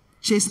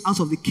chased out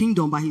of the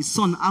kingdom by his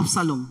son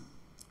Absalom.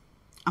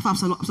 After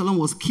Absalom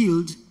was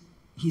killed,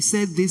 he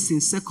said this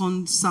in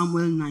 2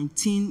 Samuel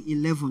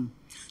 19:11.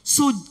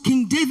 So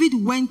King David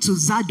went to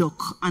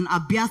Zadok and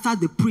Abiathar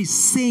the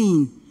priest,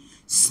 saying,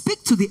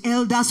 speak to the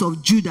elders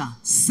of Judah,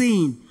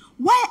 saying,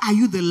 why are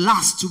you the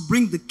last to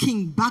bring the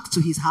king back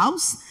to his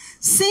house?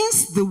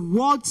 Since the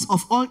words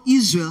of all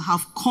Israel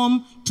have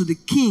come to the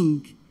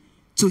king,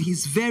 to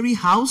his very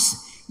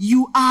house,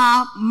 you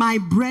are my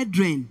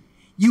brethren,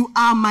 you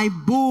are my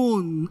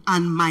bone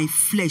and my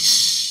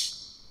flesh.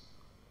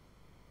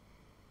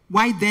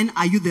 Why then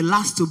are you the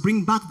last to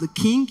bring back the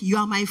king? You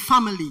are my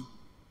family.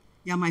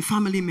 You are my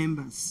family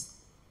members.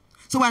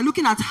 So we're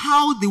looking at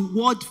how the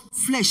word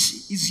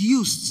flesh is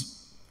used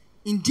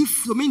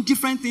to mean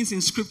different things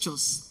in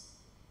scriptures,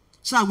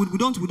 so that we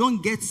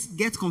don't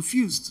get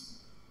confused.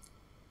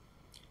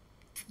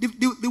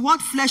 The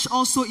word flesh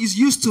also is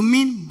used to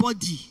mean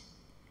body,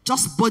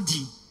 just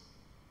body.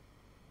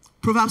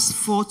 Proverbs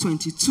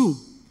 4:22.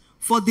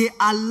 For they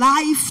are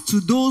life to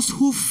those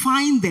who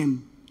find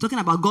them, talking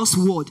about God's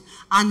word,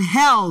 and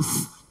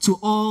health to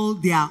all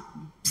their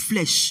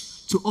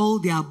flesh, to all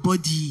their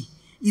body.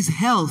 Is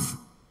health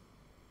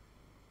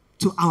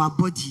to our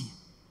body.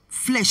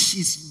 Flesh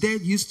is there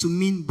used to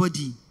mean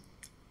body.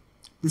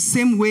 The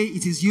same way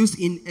it is used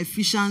in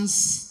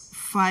Ephesians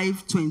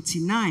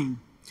 5:29.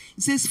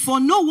 It says, for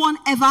no one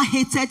ever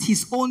hated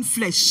his own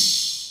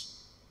flesh,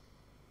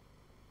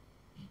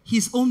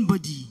 his own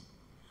body,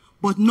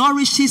 but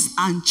nourishes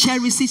and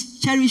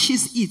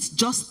cherishes it,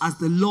 just as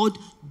the Lord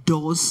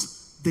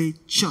does the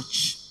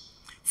church.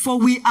 For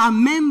we are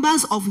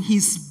members of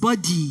his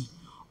body,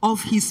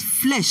 of his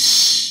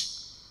flesh,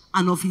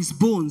 and of his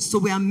bones. So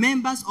we are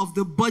members of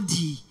the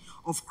body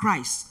of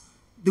Christ.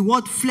 The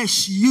word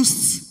flesh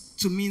used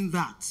to mean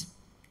that.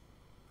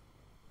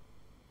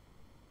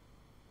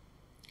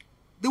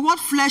 The word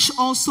flesh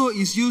also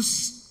is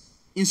used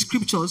in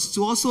scriptures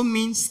to also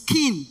mean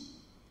skin.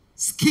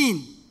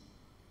 Skin.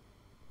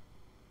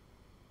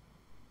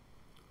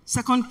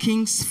 2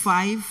 Kings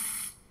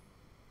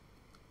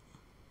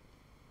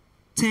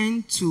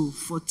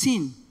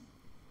 5:10-14.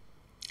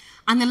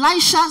 And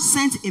Elisha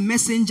sent a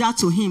messenger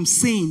to him,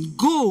 saying,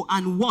 go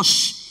and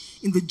wash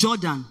in the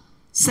Jordan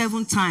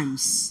 7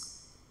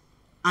 times,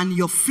 and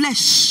your flesh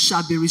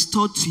shall be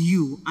restored to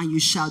you, and you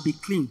shall be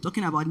clean.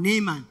 Talking about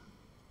Naaman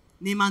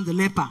the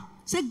leper.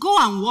 Say, go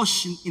and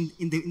wash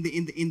in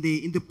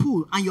the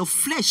pool, and your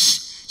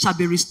flesh shall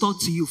be restored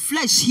to you.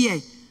 Flesh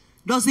here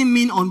doesn't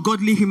mean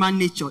ungodly human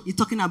nature. It's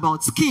talking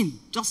about skin,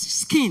 just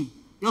skin,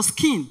 your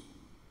skin.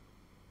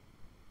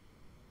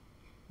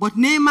 But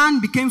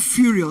Naaman became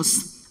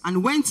furious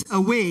and went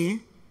away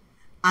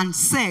and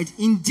said,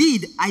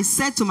 indeed, I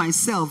said to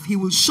myself, he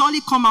will surely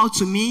come out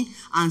to me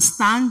and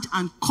stand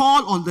and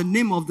call on the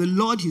name of the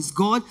Lord his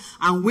God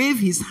and wave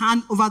his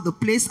hand over the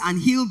place and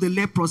heal the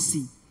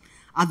leprosy.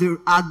 At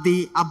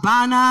the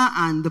Abana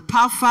and the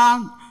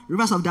Parfa,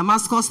 rivers of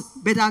Damascus,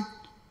 better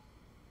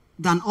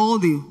than all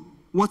the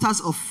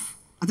waters of,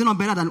 are they not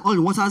better than all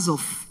the waters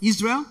of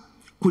Israel?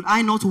 Could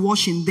I not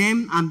wash in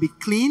them and be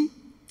clean?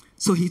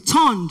 So he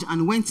turned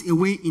and went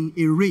away in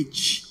a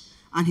rage.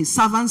 And his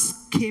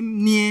servants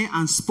came near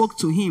and spoke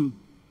to him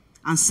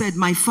and said,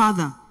 my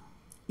father,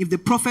 if the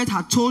prophet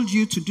had told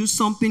you to do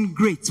something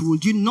great,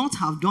 would you not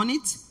have done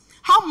it?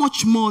 How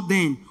much more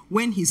then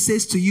when he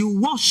says to you,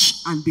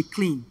 wash and be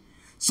clean?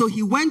 So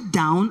he went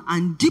down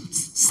and dipped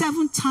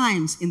 7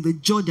 times in the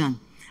Jordan,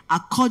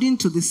 according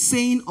to the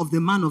saying of the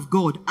man of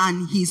God,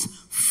 and his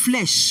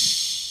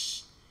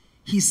flesh,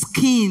 his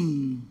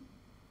skin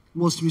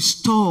was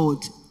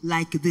restored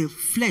like the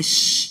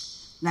flesh,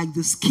 like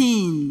the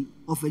skin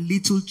of a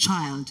little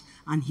child,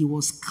 and he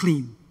was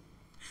clean.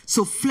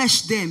 So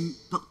flesh there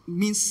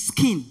means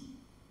skin.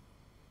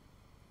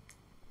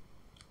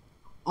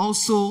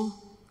 Also,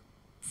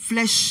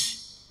 flesh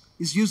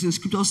is used in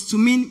scriptures to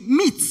mean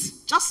meat,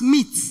 just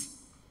meat.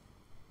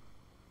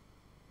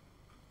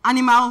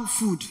 Animal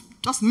food,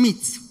 just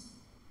meat.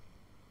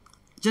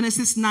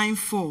 Genesis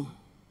 9:4.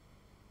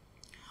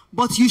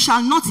 But you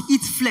shall not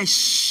eat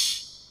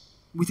flesh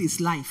with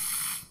its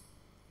life.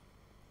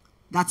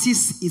 That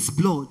is its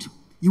blood.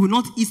 You will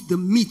not eat the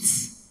meat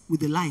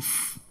with the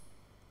life.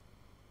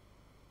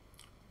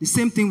 The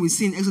same thing we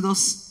see in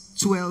Exodus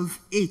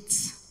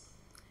 12:8.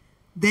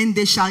 Then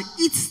they shall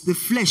eat the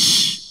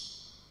flesh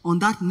on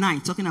that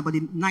night, talking about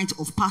the night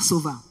of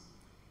Passover.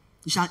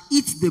 You shall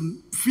eat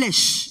the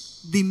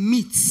flesh, the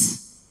meat.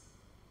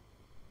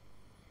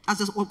 That's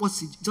just what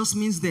it just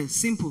means there.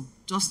 Simple.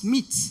 Just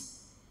meat.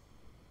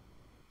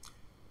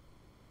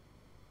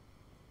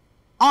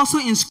 Also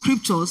in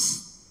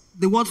scriptures,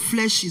 the word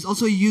flesh is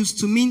also used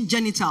to mean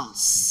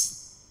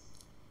genitals.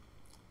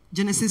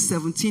 Genesis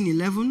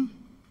 17:11.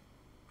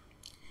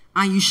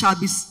 And you shall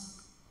be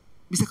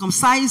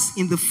circumcised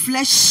in the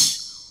flesh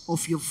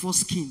of your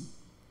foreskin.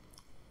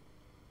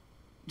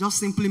 Just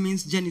simply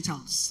means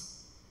genitals.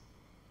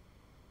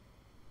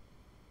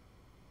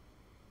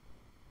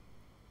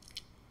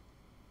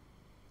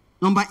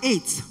 Number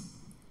 8,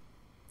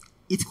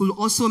 it could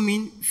also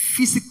mean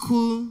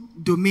physical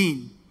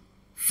domain.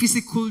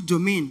 Physical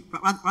domain,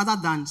 rather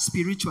than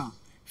spiritual.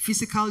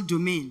 Physical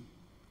domain.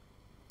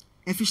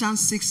 Ephesians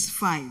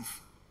 6:5.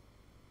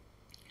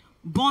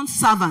 Bond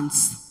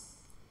servants,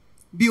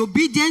 be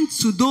obedient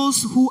to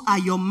those who are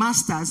your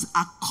masters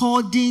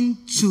according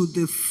to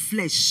the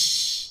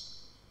flesh,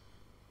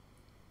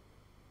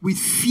 with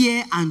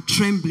fear and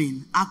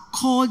trembling,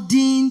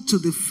 according to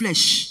the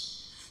flesh.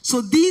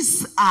 So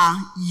these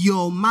are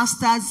your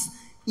masters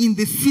in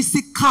the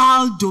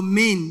physical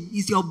domain.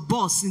 Is your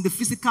boss in the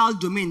physical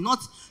domain,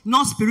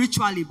 not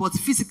spiritually, but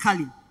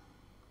physically.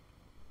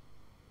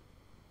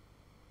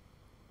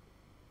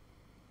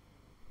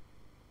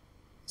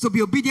 So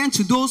be obedient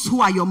to those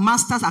who are your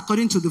masters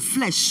according to the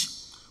flesh,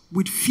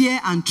 with fear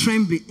and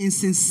trembling, in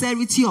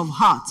sincerity of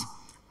heart,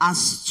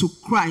 as to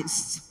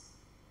Christ,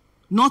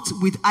 not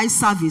with eye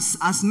service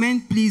as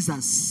men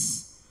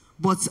pleasers,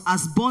 but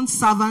as bond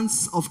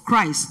servants of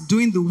Christ,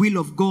 doing the will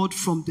of God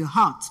from the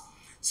heart.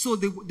 So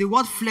the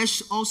word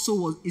flesh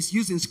also is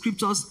used in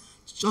scriptures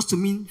just to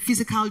mean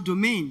physical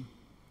domain.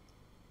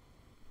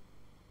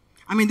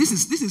 I mean, this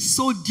is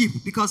so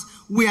deep because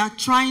we are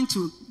trying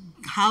to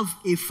have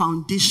a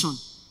foundation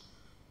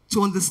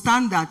to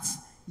understand that,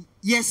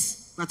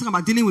 yes, we're talking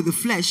about dealing with the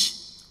flesh,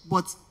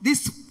 but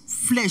this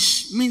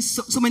flesh means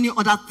so many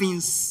other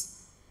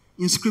things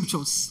in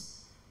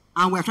scriptures.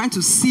 And we're trying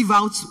to sieve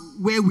out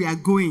where we are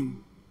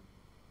going.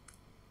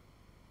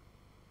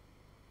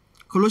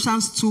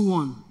 Colossians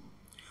 2:1.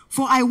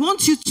 For I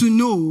want you to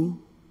know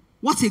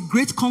what a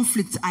great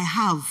conflict I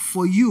have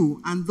for you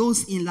and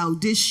those in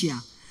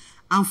Laodicea,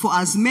 and for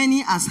as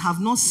many as have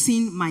not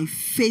seen my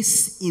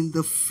face in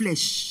the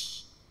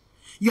flesh.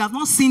 You have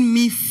not seen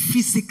me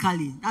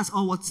physically. That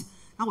was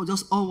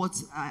just all what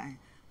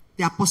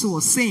the apostle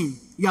was saying.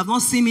 You have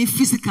not seen me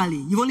physically.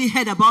 You've only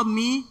heard about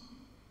me,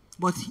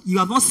 but you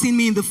have not seen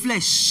me in the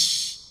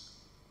flesh.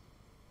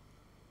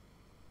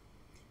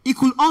 It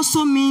could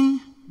also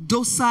mean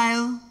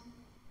docile,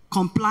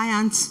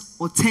 compliant,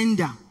 or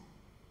tender.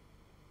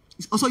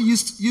 It's also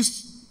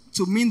used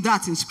to mean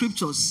that in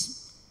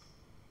scriptures.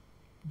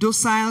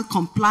 Docile,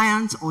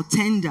 compliant, or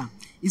tender.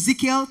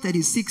 Ezekiel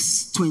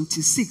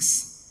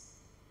 36:26.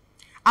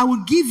 I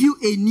will give you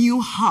a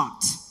new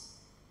heart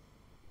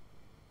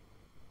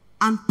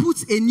and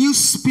put a new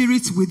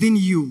spirit within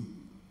you.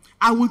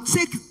 I will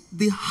take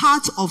the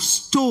heart of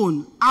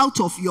stone out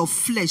of your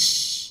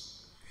flesh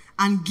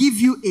and give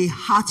you a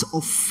heart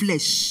of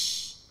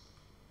flesh.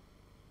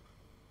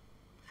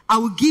 I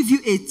will give you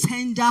a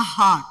tender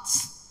heart.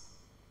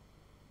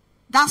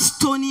 That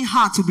stony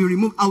heart will be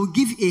removed. I will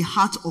give you a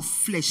heart of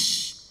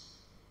flesh.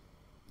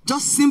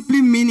 Just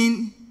simply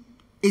meaning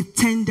a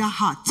tender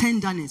heart.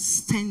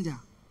 Tenderness. Tender.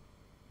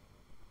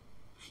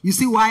 You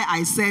see why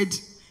I said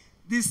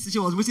this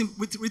teaching was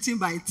written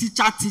by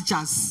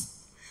teachers.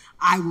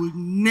 I would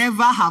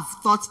never have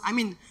thought,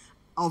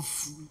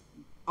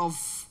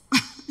 of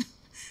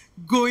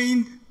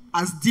going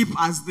as deep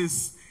as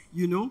this,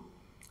 you know.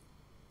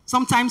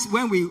 Sometimes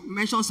when we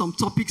mention some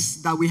topics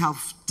that we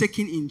have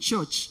taken in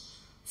church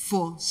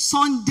for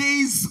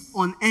Sundays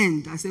on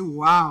end, I say,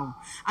 wow.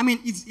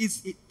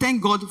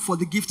 Thank God for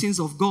the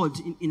giftings of God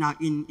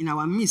in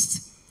our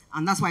midst.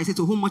 And that's why I say,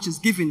 to whom much is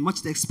given,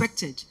 much is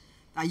expected.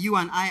 That you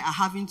and I are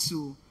having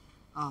to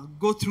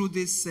go through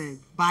this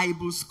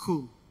Bible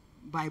school.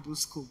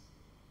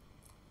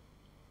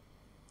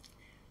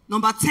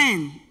 Number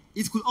 10,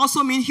 it could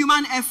also mean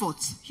human effort.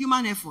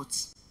 Human effort.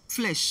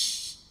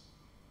 Flesh.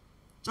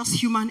 Just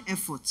human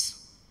effort.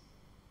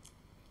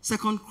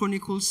 2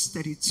 Chronicles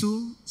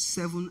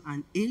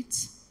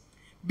 32:7-8.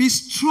 Be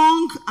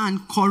strong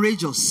and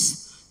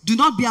courageous. Do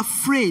not be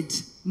afraid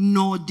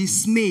nor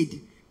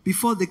dismayed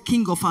before the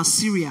king of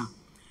Assyria,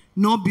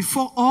 nor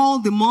before all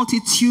the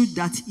multitude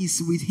that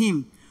is with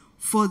him.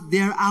 For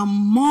there are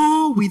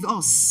more with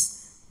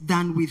us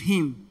than with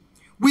him.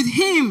 With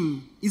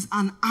him is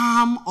an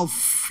arm of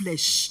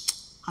flesh.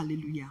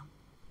 Hallelujah.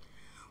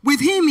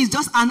 With him is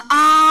just an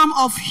arm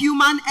of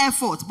human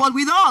effort. But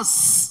with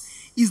us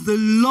is the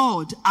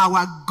Lord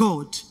our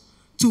God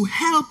to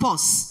help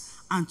us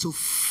and to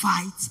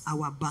fight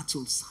our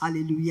battles.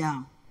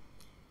 Hallelujah.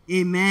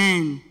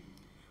 Amen.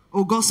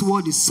 Oh, God's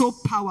word is so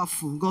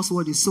powerful. God's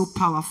word is so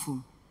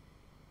powerful.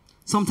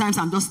 Sometimes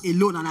I'm just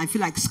alone and I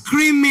feel like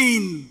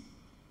screaming.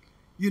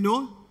 You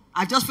know,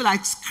 I just feel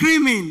like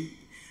screaming.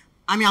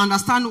 I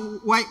understand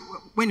why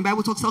when the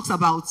Bible talks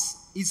about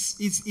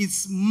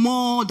it's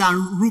more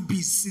than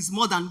rubies, it's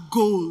more than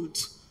gold.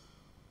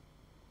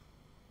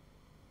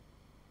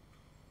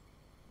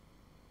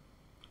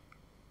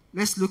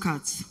 Let's look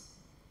at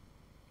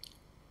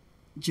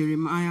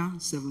Jeremiah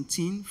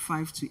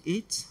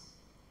 17:5-8.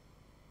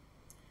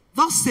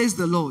 Thus says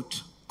the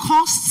Lord,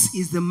 cursed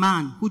is the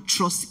man who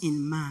trusts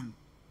in man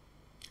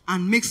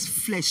and makes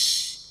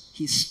flesh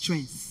his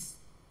strength,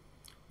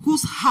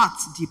 whose heart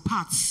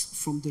departs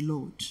from the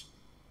Lord,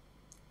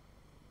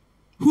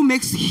 who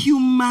makes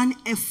human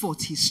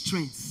effort his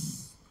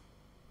strength.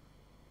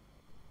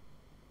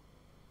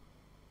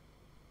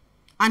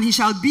 And he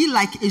shall be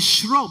like a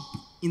shrub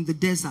in the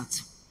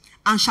desert,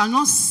 and shall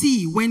not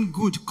see when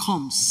good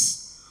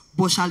comes,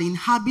 but shall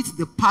inhabit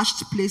the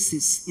parched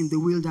places in the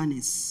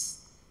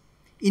wilderness,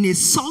 in a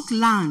salt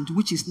land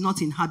which is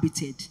not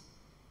inhabited.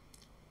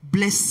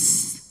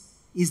 Blessed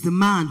is the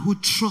man who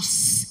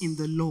trusts in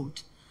the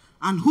Lord,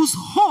 and whose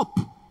hope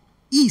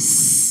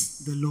is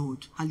the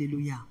Lord.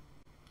 Hallelujah.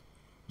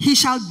 He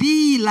shall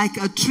be like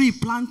a tree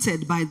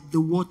planted by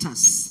the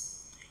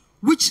waters,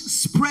 which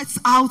spreads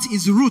out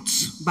its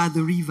roots by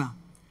the river,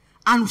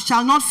 and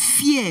shall not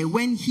fear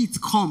when heat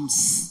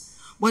comes,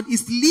 but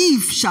its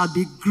leaf shall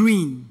be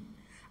green,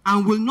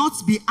 and will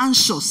not be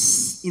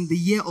anxious in the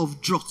year of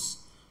drought,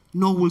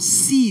 nor will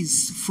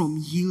cease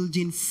from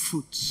yielding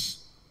fruit.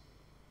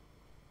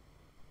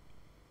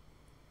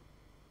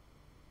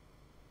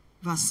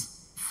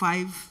 Verse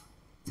 5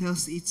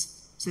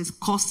 says,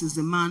 cursed is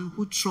the man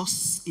who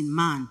trusts in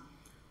man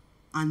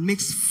and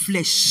makes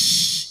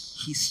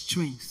flesh his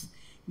strength,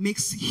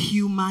 makes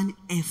human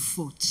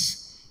effort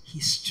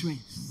his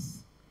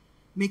strength,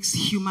 makes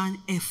human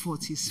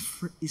effort his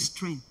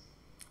strength.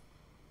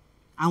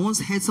 I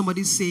once heard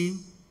somebody say,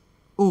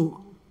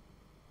 oh,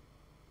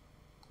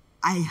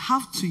 I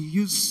have to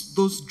use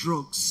those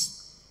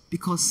drugs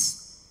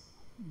because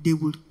they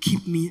will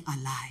keep me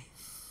alive.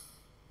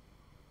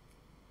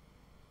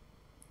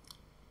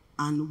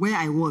 And where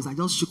I was, I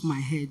just shook my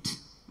head.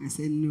 I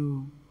said,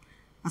 no,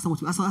 that's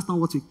not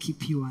what will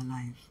keep you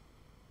alive.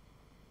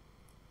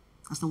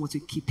 That's not what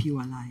will keep you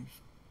alive.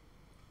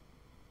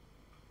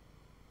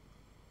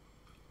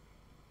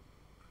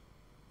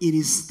 It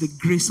is the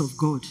grace of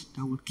God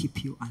that will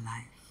keep you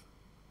alive.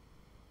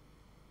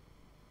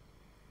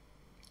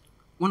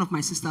 One of my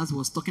sisters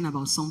was talking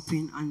about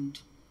something, and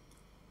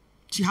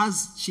she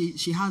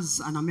has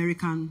an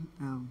American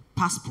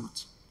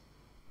passport,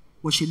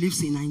 but she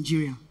lives in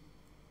Nigeria.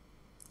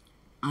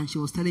 And she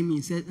was telling me,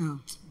 she said,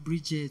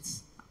 Bridget,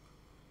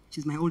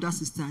 she's my older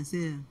sister, and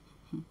said,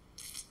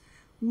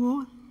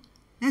 well,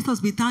 let us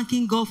be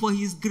thanking God for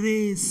his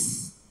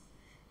grace.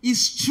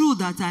 It's true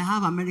that I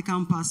have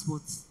American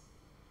passport,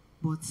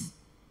 but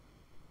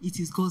it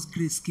is God's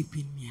grace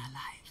keeping me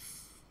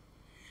alive.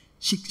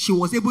 She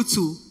was able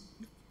to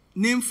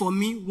name for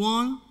me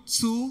 1,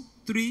 2,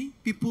 3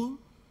 people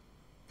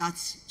that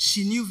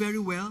she knew very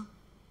well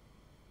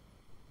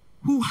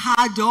who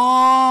had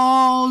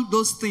all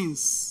those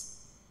things.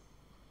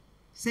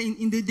 Saying,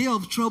 in the day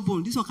of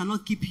trouble, this one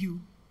cannot keep you.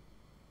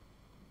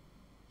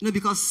 You know,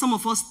 because some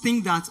of us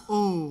think that,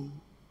 oh,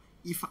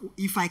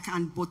 if I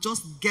can but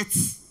just get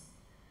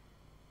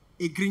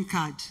a green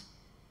card,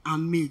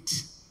 I'm made.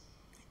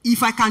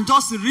 If I can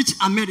just reach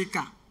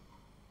America,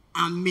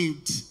 I'm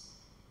made.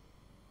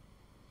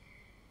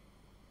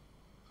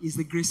 It's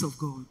the grace of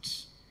God.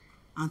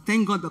 And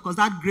thank God, because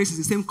that grace is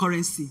the same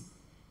currency.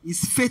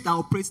 It's faith that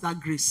operates that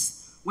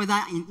grace. Whether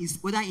in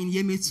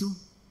Yemetu,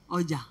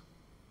 Oja,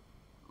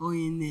 or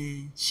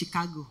in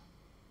Chicago.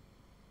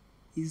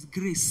 It's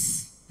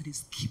grace that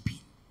is keeping.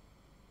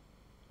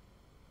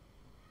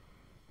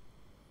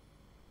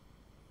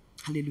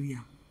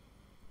 Hallelujah.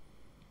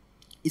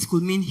 It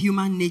could mean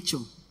human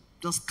nature.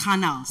 Just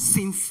carnal,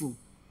 sinful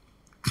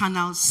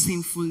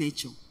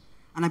nature.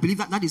 And I believe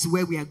that is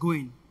where we are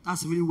going.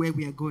 That's really where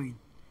we are going.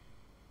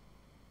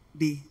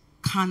 The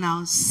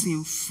carnal,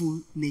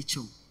 sinful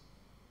nature.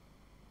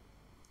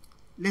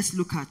 Let's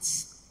look at,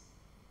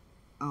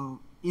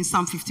 in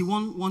Psalm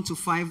 51,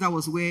 1-5, that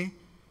was where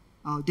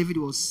David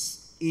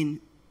was in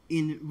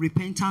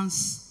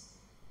repentance.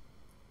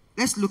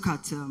 Let's look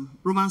at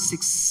Romans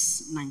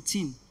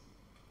 6:19.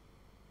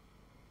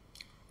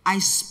 I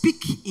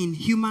speak in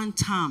human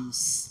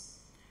terms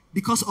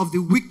because of the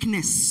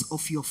weakness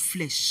of your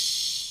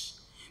flesh,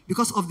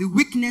 because of the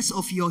weakness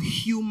of your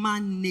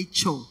human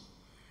nature,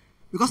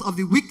 because of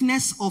the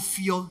weakness of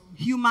your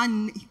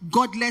human,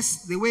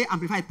 godless, the way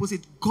Amplified puts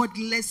it,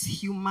 godless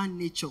human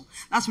nature.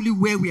 That's really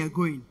where we are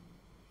going.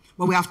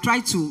 But we have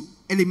tried to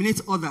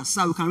eliminate others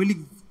so we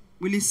can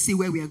really see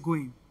where we are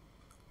going.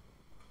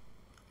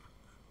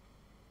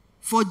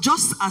 For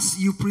just as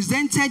you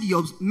presented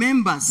your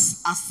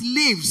members as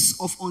slaves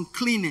of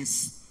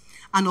uncleanness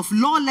and of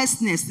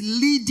lawlessness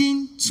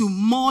leading to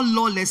more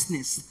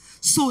lawlessness,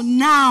 so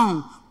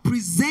now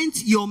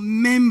present your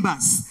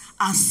members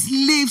as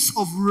slaves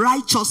of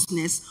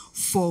righteousness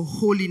for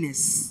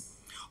holiness.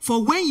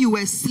 For when you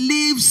were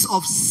slaves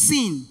of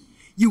sin,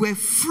 you were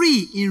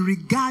free in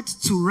regard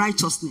to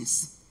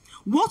righteousness.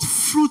 What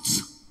fruit?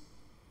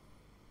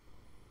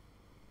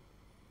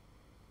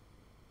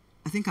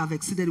 I think I've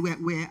exceeded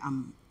where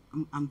I'm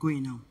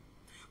going now.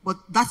 But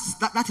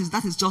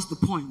that is just the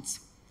point.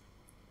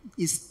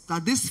 Is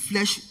that this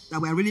flesh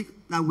that we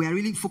are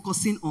really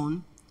focusing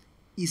on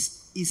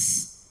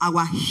is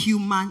our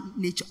human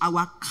nature,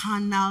 our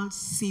carnal,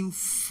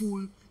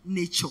 sinful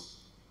nature.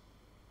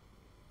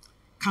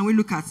 Can we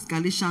look at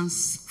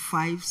Galatians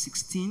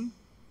 5:16?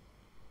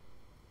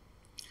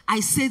 I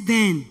say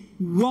then,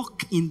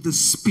 walk in the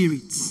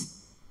Spirit,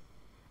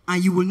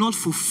 and you will not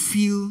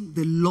fulfill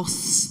the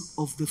lusts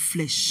of the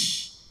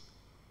flesh.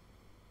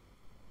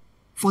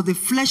 For the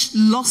flesh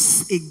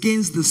lusts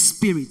against the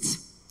Spirit,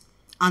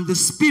 and the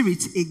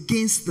Spirit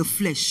against the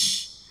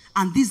flesh.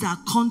 And these are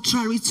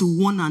contrary to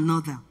one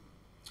another,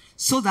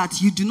 so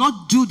that you do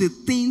not do the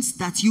things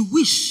that you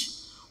wish,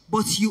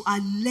 but if you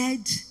are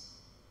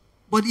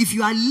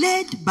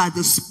led by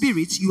the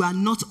Spirit, you are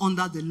not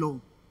under the law.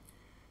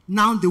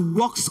 Now the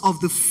works of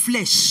the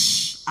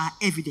flesh are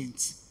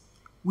evident,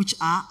 which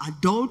are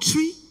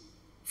adultery,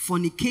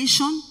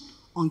 fornication,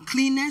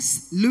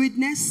 uncleanness,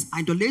 lewdness,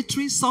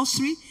 idolatry,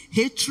 sorcery,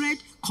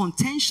 hatred,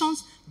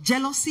 contentions,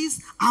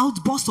 jealousies,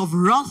 outbursts of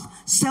wrath,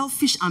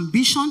 selfish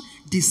ambition,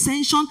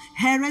 dissension,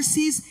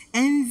 heresies,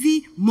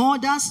 envy,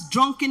 murders,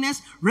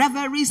 drunkenness,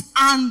 revelries,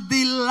 and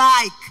the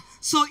like.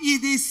 So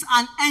it is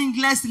an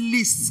endless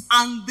list.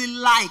 And the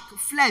like.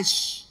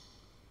 Flesh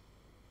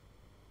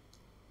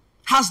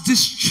has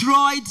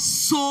destroyed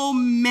so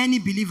many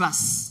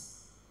believers.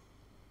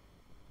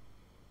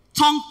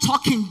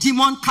 Tongue-talking,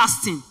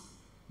 demon-casting.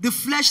 The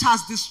flesh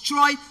has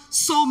destroyed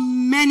so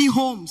many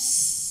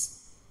homes.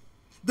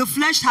 The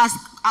flesh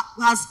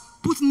has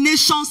put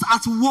nations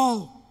at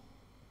war.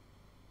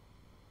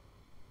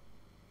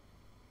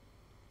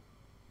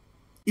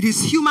 It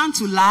is human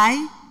to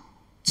lie,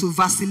 to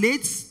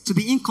vacillate, to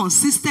be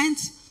inconsistent,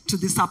 to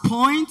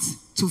disappoint,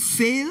 to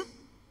fail.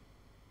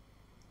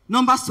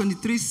 Numbers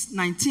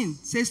 23:19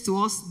 says to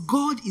us,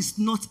 God is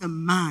not a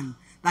man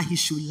that he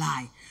should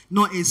lie,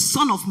 nor a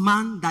son of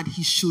man that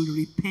he should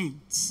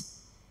repent.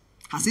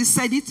 Has he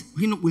said it?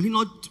 Will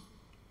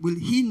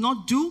he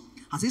not do?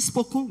 Has he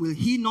spoken? Will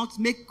he not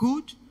make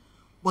good?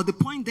 But the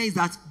point there is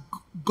that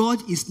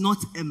God is not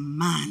a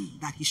man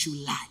that he should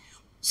lie.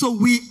 So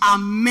we are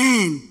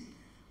men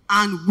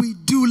and we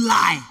do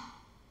lie.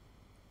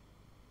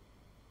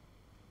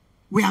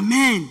 We are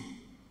men.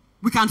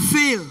 We can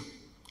fail.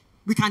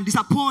 We can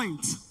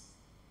disappoint.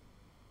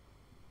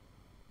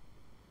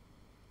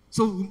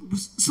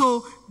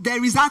 So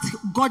there is that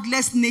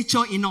godless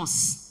nature in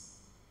us.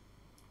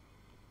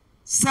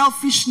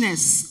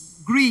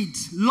 Selfishness, greed,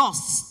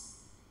 lust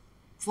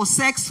for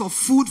sex, for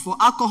food, for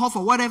alcohol,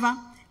 for whatever.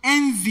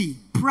 Envy,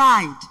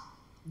 pride,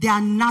 they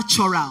are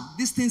natural.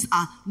 These things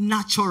are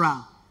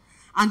natural.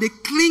 And they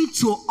cling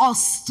to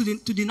us, to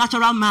the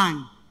natural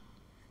man.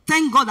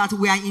 Thank God that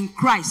we are in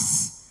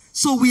Christ.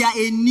 So we are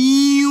a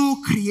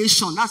new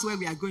creation. That's where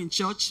we are going,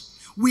 church.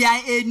 We are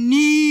a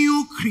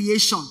new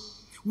creation.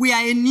 We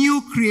are a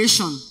new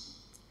creation.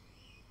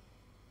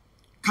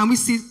 Can we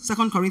see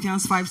 2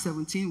 Corinthians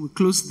 5:17? We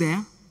close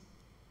there.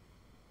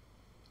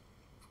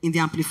 In the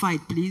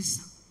Amplified,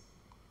 please.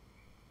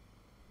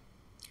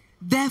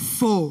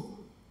 Therefore,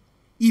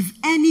 if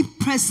any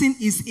person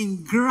is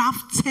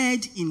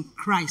engrafted in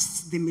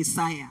Christ, the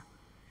Messiah,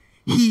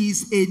 he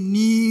is a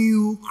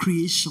new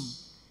creation.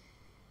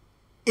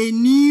 A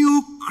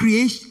new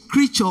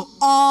creature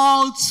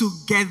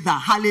altogether.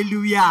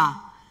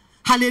 Hallelujah.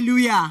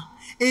 Hallelujah.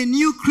 A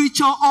new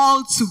creature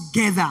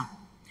altogether.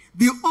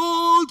 The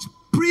old,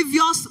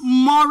 previous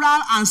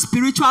moral and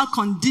spiritual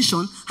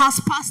condition has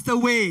passed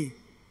away.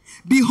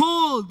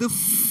 Behold, the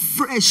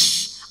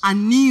fresh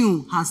and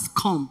new has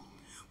come.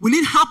 Will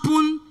it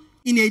happen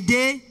in a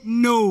day?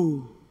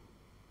 No.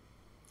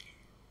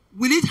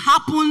 Will it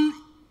happen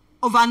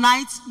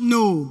overnight?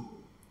 No.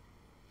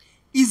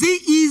 Is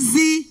it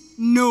easy?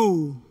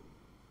 No.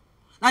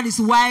 That is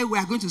why we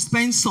are going to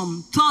spend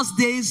some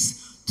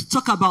Thursdays to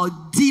talk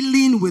about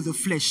dealing with the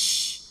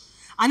flesh.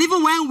 And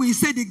even when we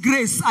say the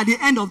grace at the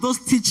end of those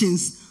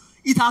teachings,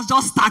 it has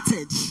just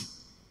started.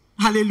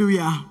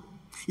 Hallelujah.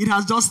 It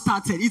has just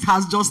started. It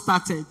has just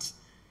started.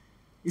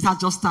 It has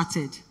just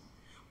started.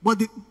 But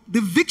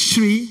the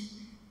victory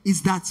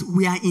is that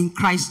we are in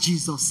Christ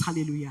Jesus.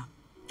 Hallelujah.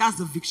 That's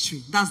the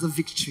victory. That's the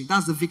victory.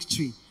 That's the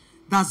victory.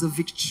 That's the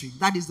victory.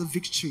 That is the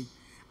victory.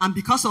 And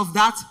because of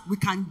that, we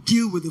can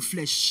deal with the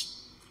flesh.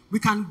 We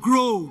can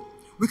grow.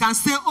 We can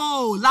say,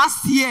 oh,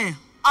 last year,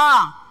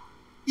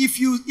 if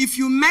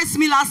you met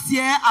me last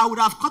year, I would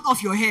have cut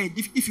off your head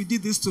if you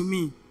did this to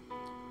me.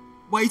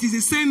 But it is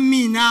the same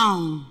me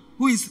now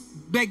who is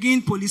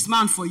begging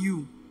policeman for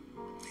you.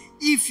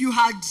 If you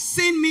had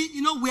seen me,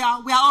 we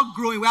are all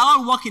growing. We are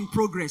all work in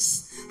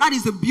progress. That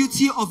is the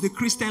beauty of the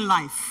Christian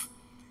life.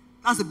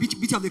 That's the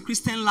beauty of the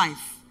Christian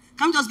life.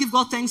 Can we just give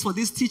God thanks for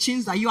these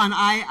teachings that you and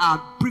I are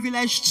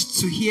privileged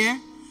to hear,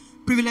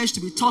 privileged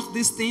to be taught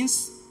these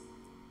things?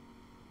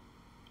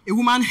 A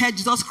woman heard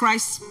Jesus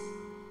Christ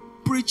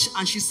preach,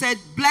 and she said,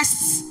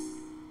 blessed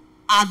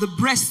are the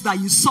breasts that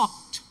you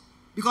sucked,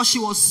 because she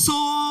was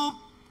so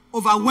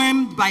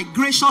overwhelmed by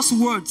gracious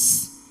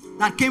words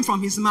that came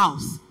from his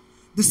mouth.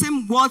 The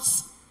same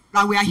words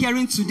that we are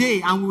hearing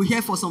today, and we will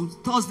hear for some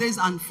Thursdays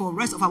and for the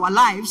rest of our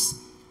lives.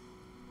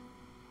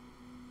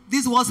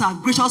 These words are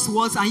gracious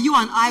words, and you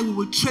and I, we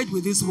will trade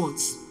with these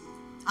words.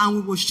 And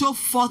we will show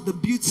forth the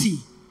beauty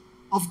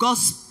of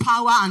God's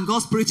power and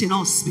God's spirit in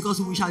us, because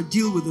we shall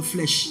deal with the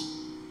flesh.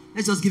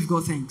 Let's just give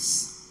God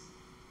thanks.